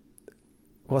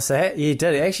 What's that? Yeah, he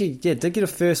did. Actually, did get a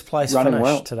first place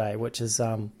finish today, which is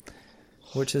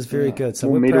very good. So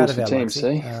we're proud of our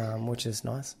Lugsy, which is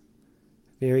nice.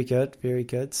 Very good, very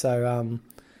good. So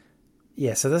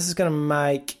so this is going to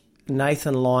make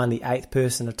Nathan Lyon the 8th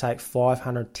person to take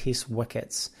 500 test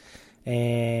wickets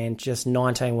and just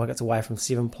 19 wickets away from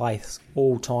 7th place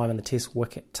all time in the test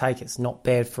wicket take. It's not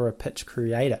bad for a pitch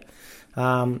creator.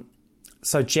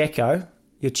 So Jacko,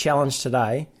 your challenge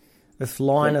today, if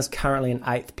Lyon is currently in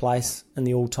 8th place in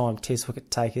the all-time test wicket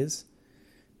takers,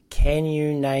 can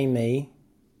you name me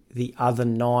the other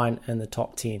 9 in the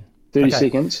top 10? 30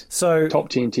 seconds. So top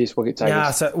 10 test wicket takers.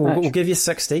 Yeah, so we'll give you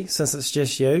 60 since it's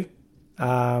just you.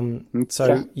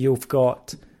 So you've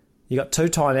got 2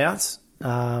 timeouts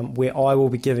where I will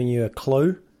be giving you a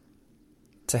clue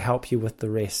to help you with the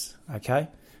rest. Okay,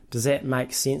 does that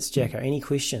make sense, Jacko? Any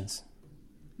questions?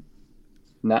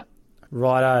 Nah.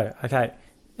 Righto. Okay.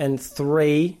 In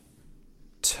 3,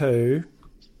 2,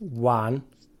 1,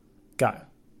 go.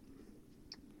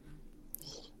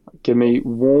 Give me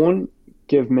Warren.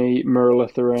 Give me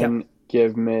Muralitharan. Yep.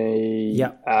 Give me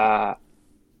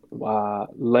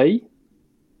Lee.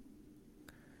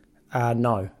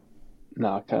 No.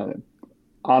 No, I can't.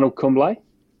 Arnold Kumble.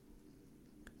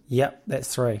 Yep,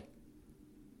 that's 3.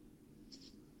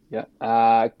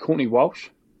 Yeah. Courtney Walsh.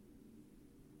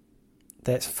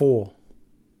 That's 4.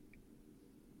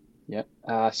 Yep.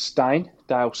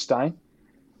 Dale Steyn.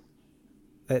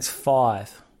 That's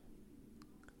 5.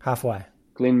 Halfway.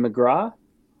 Glenn McGrath.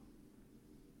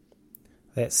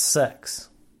 That's 6.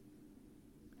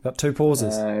 Got 2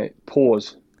 pauses.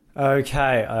 Pause.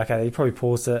 Okay. You probably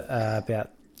paused it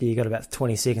you got about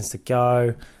 20 seconds to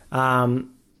go.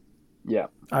 Yeah.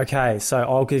 Okay, so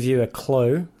I'll give you a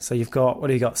clue. So you've got, what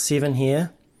have you got, 7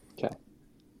 here? Okay.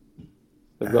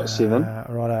 We've got 7.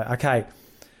 Righto. Okay.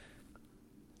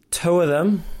 2 of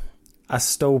them are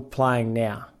still playing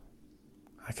now.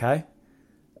 Okay?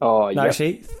 Oh, No, yep.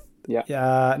 actually,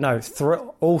 Yeah. no,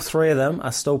 all 3 of them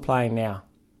are still playing now.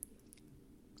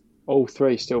 All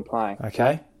 3 still playing.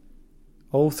 Okay?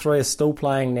 All 3 are still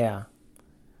playing now.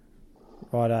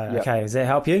 Righto. Yep. Okay, does that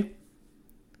help you?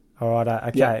 All right.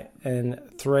 Okay. Yep. In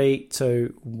 3,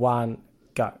 2, 1,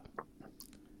 go.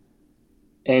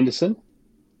 Anderson.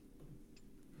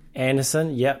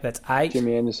 Yep, that's 8.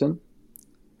 Jimmy Anderson.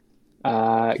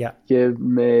 Yep. Give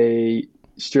me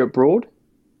Stuart Broad.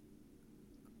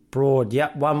 Broad,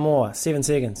 yep, 1 more. 7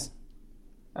 seconds.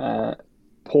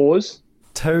 Pause.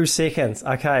 2 seconds.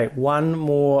 Okay, 1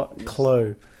 more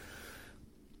clue.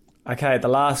 Okay, the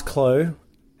last clue,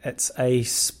 it's a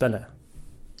spinner.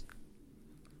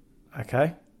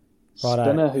 Okay? Righto.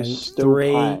 Spinner In who's still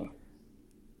playing.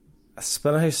 A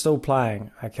spinner who's still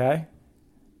playing, okay?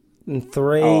 In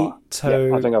 3, Oh, 2,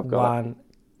 yep, I think I've got 1,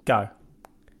 go.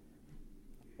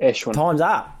 Ashwin. Time's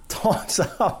up. Time's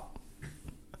up.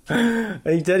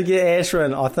 He did get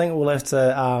Ashwin. I think we'll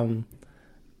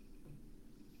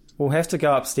have to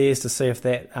go upstairs to see if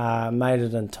that made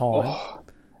it in time. Oh,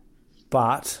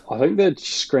 But I think the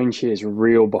screen share is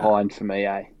real behind for me,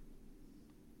 eh?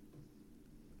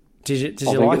 did you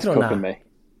I think like it's it or cooking not? me.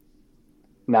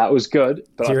 No, it was good,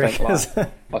 but Do you I think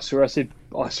reckon? I swear I said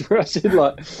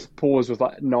like pause with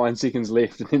like 9 seconds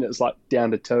left, and then it's like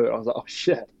down to 2. I was like, oh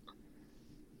shit.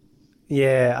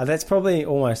 Yeah, that's probably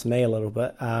almost me a little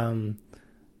bit.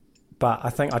 But I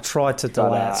think I tried to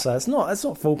delay it, so it's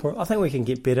not foolproof. I think we can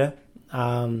get better.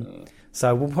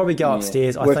 So we'll probably go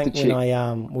upstairs. I worth think the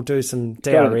when we'll do some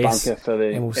Go to the DRS bunker for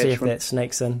the and we'll see if Ashwin. that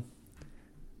sneaks in.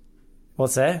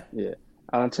 What's that? Yeah.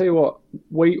 And I'll tell you what,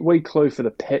 we clue for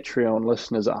the Patreon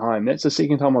listeners at home. That's the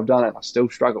second time I've done it and I still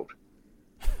struggled.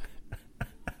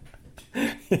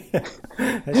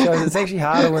 It shows it's actually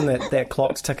harder when that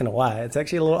clock's ticking away. It's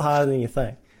actually a lot harder than you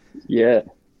think. Yeah.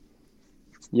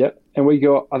 Yep. And I think we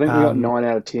got 9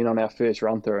 out of 10 on our first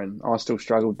run through, and I still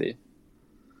struggled there.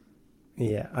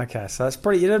 Yeah, okay. So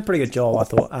you did a pretty good job, I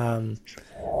thought.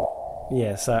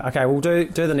 Yeah, so okay, we'll do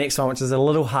the next one, which is a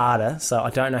little harder. So I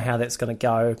don't know how that's going to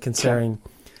go considering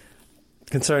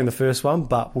the first one,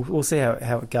 but we'll see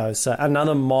how it goes. So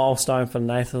another milestone for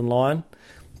Nathan Lyon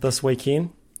this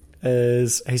weekend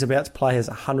is he's about to play his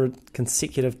 100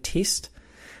 consecutive test,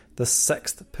 the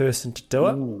 6th person to do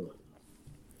it. Ooh.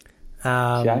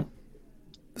 Okay.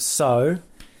 So,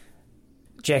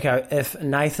 Jacko, if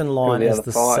Nathan Lyon is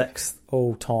the 6th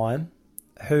all time,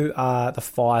 who are the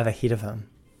 5 ahead of him?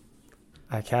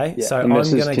 Okay, Yeah, so and I'm this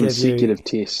going is to give you... consecutive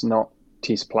tests, not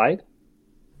test played?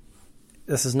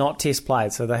 This is not test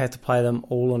played, so they have to play them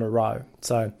all in a row.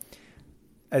 So,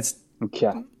 it's...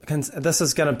 Okay. This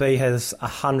is going to be his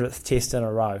 100th test in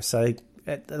a row. So,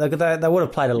 they would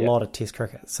have played a lot of test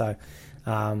cricket. So,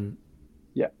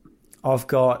 I've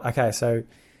got... Okay, so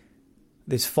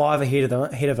there's 5 ahead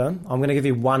of him. I'm going to give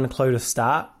you 1 clue to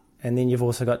start, and then you've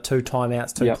also got 2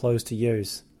 timeouts, 2 clues to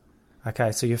use.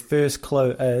 Okay, so your first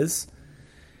clue is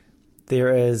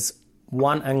there is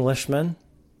 1 Englishman,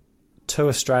 2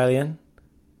 Australian,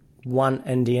 1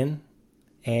 Indian,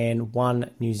 and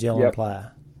 1 New Zealand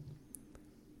player.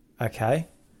 Okay.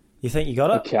 You think you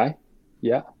got it? Okay.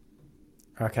 Yeah.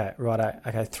 Okay, righto.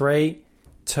 Okay, 3,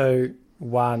 2,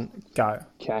 1, go.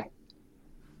 Okay.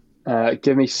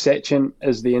 Give me Sachin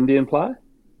as the Indian player.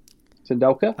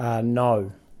 Tendulkar?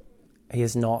 No, he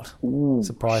is not,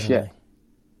 surprisingly. Shit.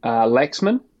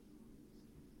 Laxman?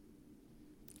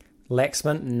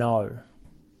 Laxman, no.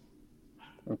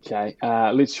 Okay.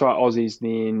 Let's try Aussies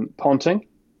then. Ponting?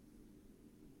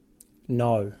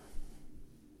 No.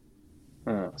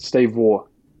 Steve Waugh?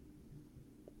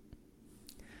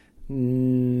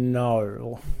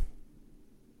 No.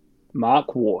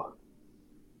 Mark Waugh?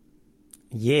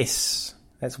 Yes.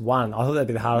 That's 1. I thought that'd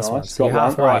be the hardest one. Nice. So you're Got one.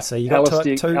 halfway. Right. So you got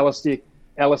two.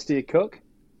 Alistair Cook?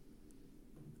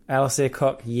 Alistair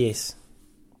Cook, yes.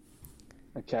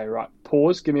 Okay, right.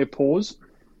 Pause. Give me a pause.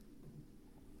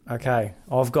 Okay,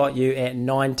 I've got you at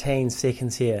 19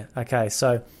 seconds here. Okay,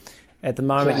 so at the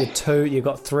moment you've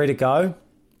got 3 to go.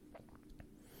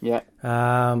 Yeah.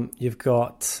 You've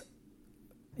got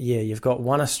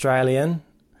 1 Australian,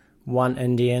 1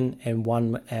 Indian, and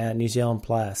 1 New Zealand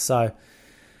player. So,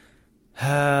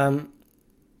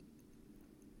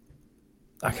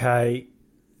 okay,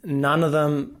 none of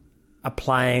them are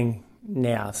playing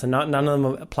now. So none of them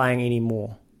are playing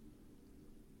anymore.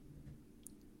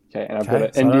 Okay, and I've got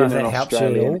an Indian, an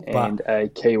Australian, and a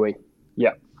Kiwi.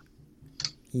 Yeah.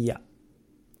 Yeah.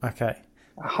 Okay.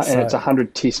 And it's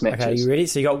 100 test matches. Okay, you ready?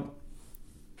 So you got...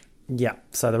 Yeah,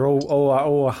 so they're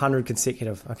all 100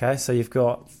 consecutive. Okay, so you've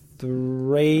got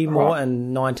 3 more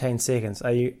in 19 seconds.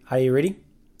 Are you ready?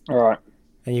 All right.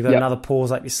 And you've got another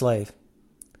pause up your sleeve.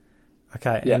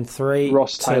 Okay, in 3,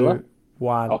 Ross 2, Taylor.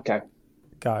 1. Okay.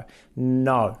 Go.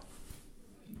 No.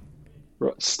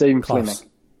 Stephen Close. Fleming.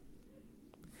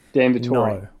 Dan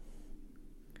Vettori.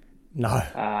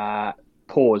 No.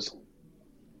 Pause.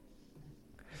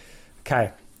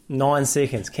 Okay, 9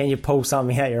 seconds. Can you pull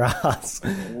something out your ass?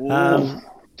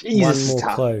 Jesus, one more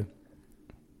tough. clue.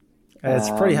 It's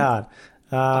pretty hard.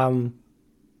 It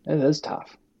is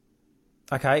tough.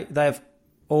 Okay, they've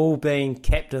all been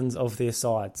captains of their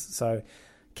sides. So,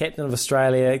 captain of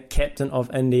Australia, captain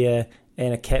of India,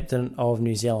 and a captain of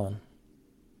New Zealand.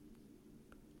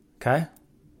 Okay?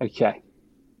 Okay.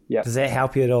 Yeah. Does that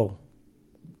help you at all?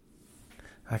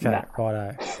 Okay, No.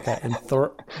 righto. Okay,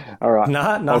 All right.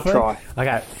 No, nothing? I'll try.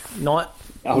 Okay, nine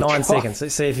try. seconds.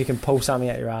 Let's see if you can pull something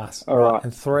out your ass. All right.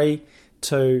 In 3,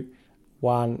 2,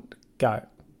 1, go.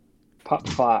 Putt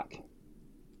Clark.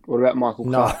 What about Michael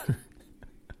No.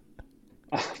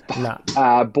 Clark?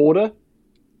 No. Border.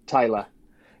 Taylor.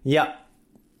 Yep.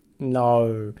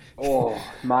 No. Oh,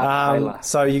 Mark Taylor.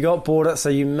 So you got Border. So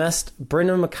you missed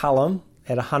Brendan McCullum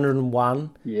at 101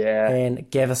 Yeah. and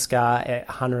Gavaskar at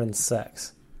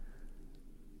 106.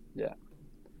 Yeah.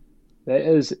 That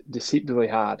is deceptively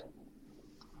hard.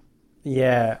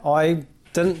 Yeah, I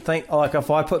didn't think, like,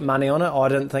 if I put money on it, I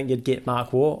didn't think you'd get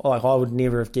Mark Waugh. Like, I would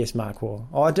never have guessed Mark Waugh.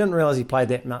 I didn't realise he played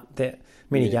that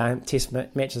many test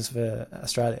matches for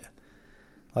Australia.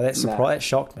 Like, that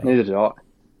shocked me. Neither did I.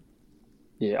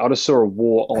 Yeah, I just saw a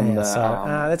war on that's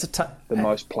the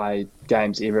most played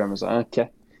games ever, and was like, okay.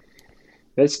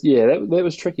 That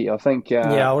was tricky. I think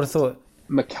I would have thought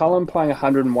McCullum playing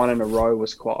 101 in a row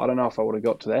was quite. I don't know if I would have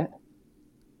got to that.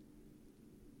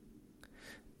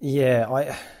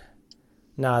 Yeah,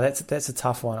 that's a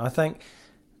tough one. I think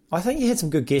you had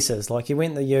some good guesses. Like you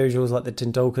went the usuals, like the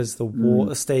Tendulkars,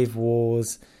 the Steve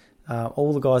Wars,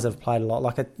 all the guys that have played a lot.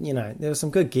 Like there were some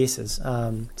good guesses.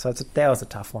 So that was a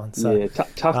tough one. So yeah,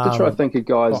 tough to try to think of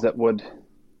guys that would.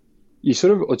 You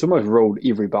sort of, it's almost ruled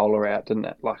every bowler out, didn't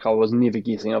it? Like I was never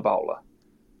guessing a bowler.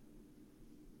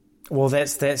 Well,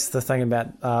 that's the thing about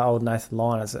old Nathan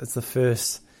Lyon. It's the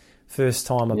first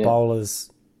time a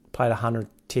bowler's played 100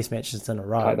 Test matches in a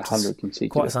row. Played 100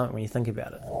 consecutive. Quite something when you think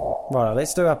about it. Right,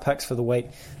 let's do our picks for the week.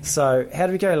 So, how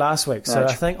did we go last week? So,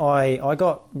 I think I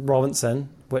got Robinson,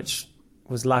 which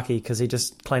was lucky because he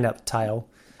just cleaned up the tail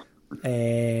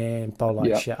and bowled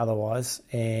like shit otherwise.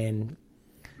 And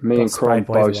me and Crom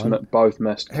both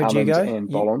missed Cummins and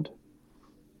Bolland.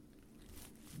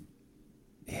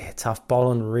 Yeah, tough.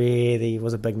 Bolland really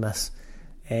was a big miss.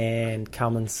 And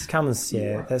Cummins,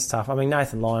 that's tough. I mean,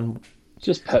 Nathan Lyon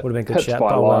just would have been good shout.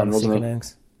 By line, wasn't he?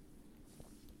 Innings.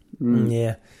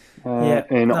 Yeah.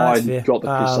 And got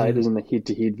the Crusaders in the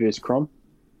head-to-head versus Crom.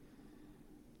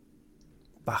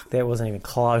 Fuck, that wasn't even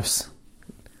close.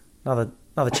 Another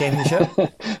championship.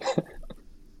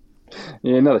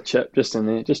 Yeah, another chip just in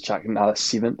there. Just chuck another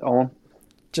 7th on.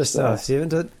 Just another 7.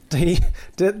 Do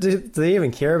they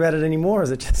even care about it anymore? Or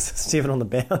is it just 7 on the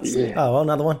bounce? Yeah. Oh, well,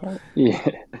 another one. Yeah.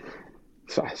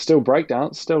 Still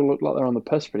breakdowns. Still look like they're on the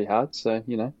piss pretty hard. So,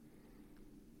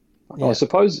 I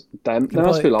suppose they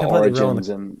must be like Origins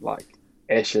and like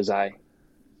Ashes, eh?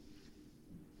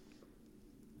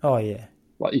 Oh, yeah.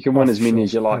 Like you can win as many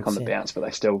as you like 100%. On the bounce, but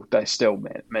they still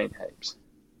mean heaps.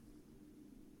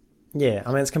 Yeah,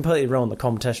 I mean, it's completely ruined the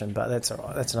competition, but that's all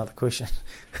right. That's another question.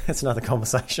 That's another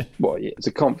conversation. Well, yeah, it's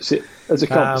a comp for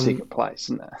second place,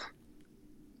 isn't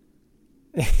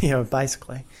it? Yeah,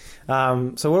 basically.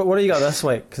 So what do you got this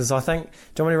week? Because I think,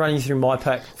 do you want me to run you through my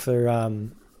pick for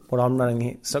what I'm running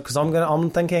here? So, because I'm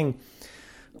looking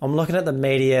at the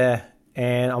media,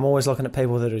 and I'm always looking at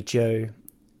people that are due,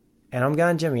 and I'm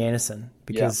going Jimmy Anderson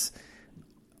because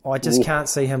I just can't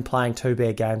see him playing 2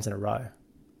 bad games in a row.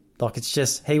 Like, it's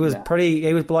just, he was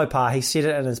below par. He said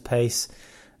it in his piece.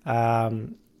 I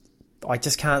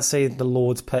just can't see the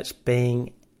Lord's pitch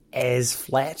being as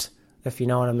flat, if you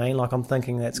know what I mean. Like, I'm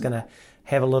thinking that's going to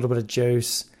have a little bit of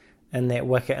juice in that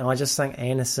wicket. And I just think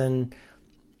Anderson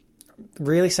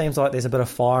really seems like there's a bit of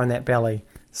fire in that belly.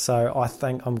 So I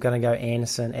think I'm going to go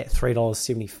Anderson at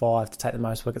 $3.75 to take the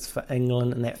most wickets for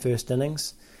England in that first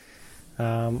innings.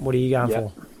 What are you going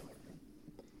for?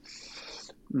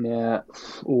 Now,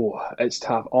 it's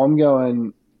tough. I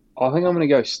think I'm going to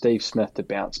go Steve Smith to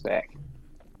bounce back.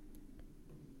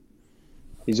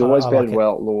 He's always batted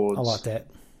well at Lords. I like that.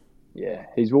 Yeah,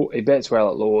 he bats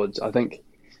well at Lords. I think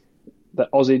that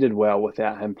Aussie did well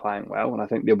without him playing well, and I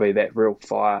think there'll be that real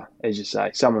fire, as you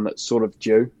say, someone that's sort of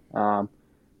due.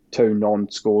 2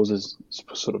 non-scores is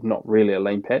sort of not really a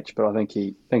lean patch, but I think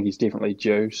he's definitely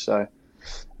due. So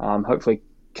hopefully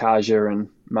Kaja and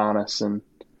Marnus and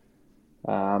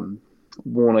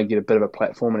Warner get a bit of a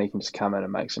platform, and he can just come in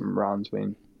and make some runs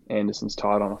when Anderson's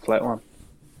tied on a flat one.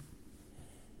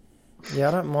 Yeah,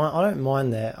 I don't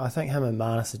mind that. I think him and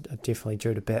Marnus are definitely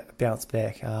due to bounce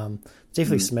back.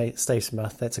 Definitely Steve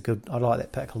Smith. That's a good. I like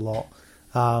that pick a lot.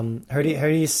 Who do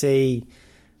you see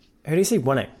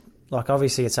winning? Like,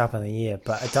 obviously it's up in the air,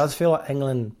 but it does feel like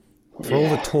England, for all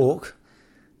the talk,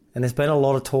 and there's been a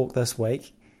lot of talk this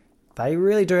week, they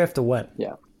really do have to win.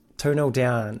 Yeah. 2-0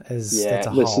 down that's a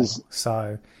hole.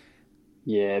 So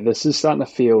yeah, this is starting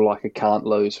to feel like a can't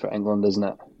lose for England, isn't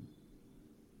it?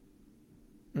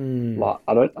 Like,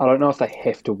 I don't know if they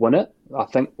have to win it. I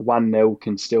think 1-0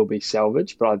 can still be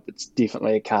salvaged, but it's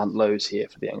definitely a can't lose here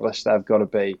for the English. They've got to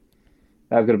be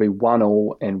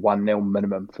 1-1 and 1-0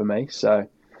 minimum for me. So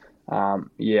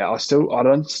I still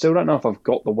don't know if I've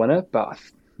got the winner, but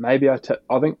maybe I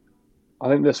think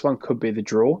this one could be the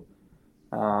draw.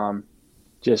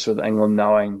 Just with England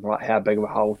knowing like how big of a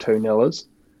hole 2-0 is.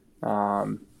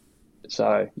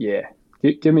 So yeah,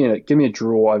 give me a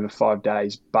draw over 5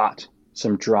 days, but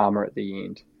some drama at the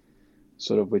end.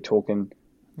 Sort of, we're talking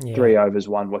 3 overs,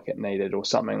 1 wicket needed, or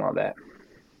something like that.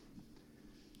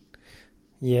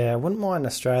 Yeah, I wouldn't mind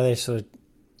Australia sort of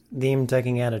them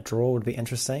digging out a draw would be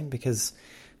interesting, because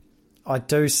I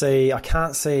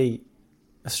can't see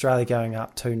Australia going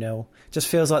up 2-0. Just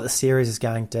feels like the series is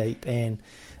going deep, and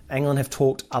England have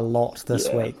talked a lot this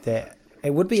week that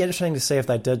it would be interesting to see if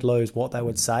they did lose what they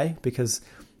would say, because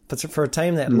for a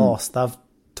team that lost, they've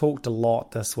talked a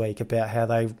lot this week about how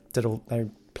they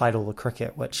played all the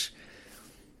cricket, which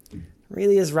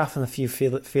really is ruffling a few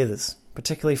feathers,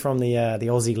 particularly from the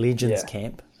Aussie Legends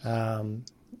camp.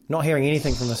 Not hearing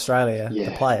anything from Australia,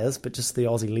 the players, but just the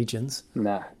Aussie Legends.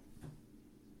 Nah.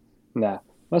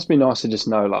 Must be nice to just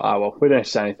know, like, oh, well, we don't have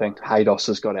to say anything. Haydos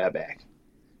has got our back.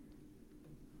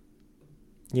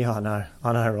 Yeah, I know,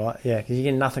 right? Yeah, because you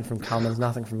get nothing from Cummins,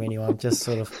 nothing from anyone, just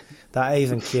sort of, they're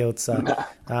even keeled. So,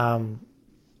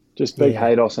 just big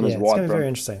Haydos and his white. It's going to be very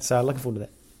interesting. So, looking forward to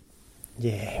that.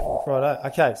 Yeah, right.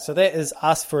 Okay, so that is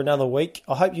us for another week.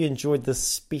 I hope you enjoyed this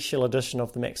special edition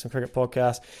of the Maximum Cricket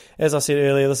Podcast. As I said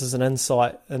earlier, this is an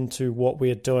insight into what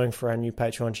we are doing for our new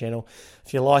Patreon channel.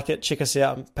 If you like it, check us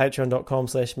out at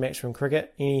patreon.com/maximumcricket.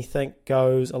 Anything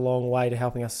goes a long way to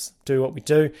helping us do what we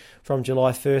do. From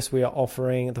July 1st, we are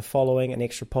offering the following: an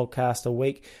extra podcast a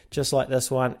week, just like this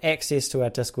one, access to our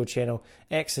Discord channel,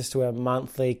 access to our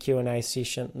monthly Q&A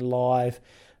session live.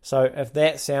 So if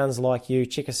that sounds like you,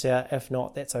 check us out. If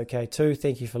not, that's okay too.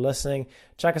 Thank you for listening.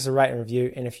 Chuck us a rate and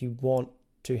review, and if you want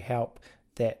to help,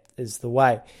 that is the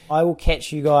way. I will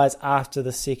catch you guys after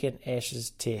the second Ashes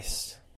test.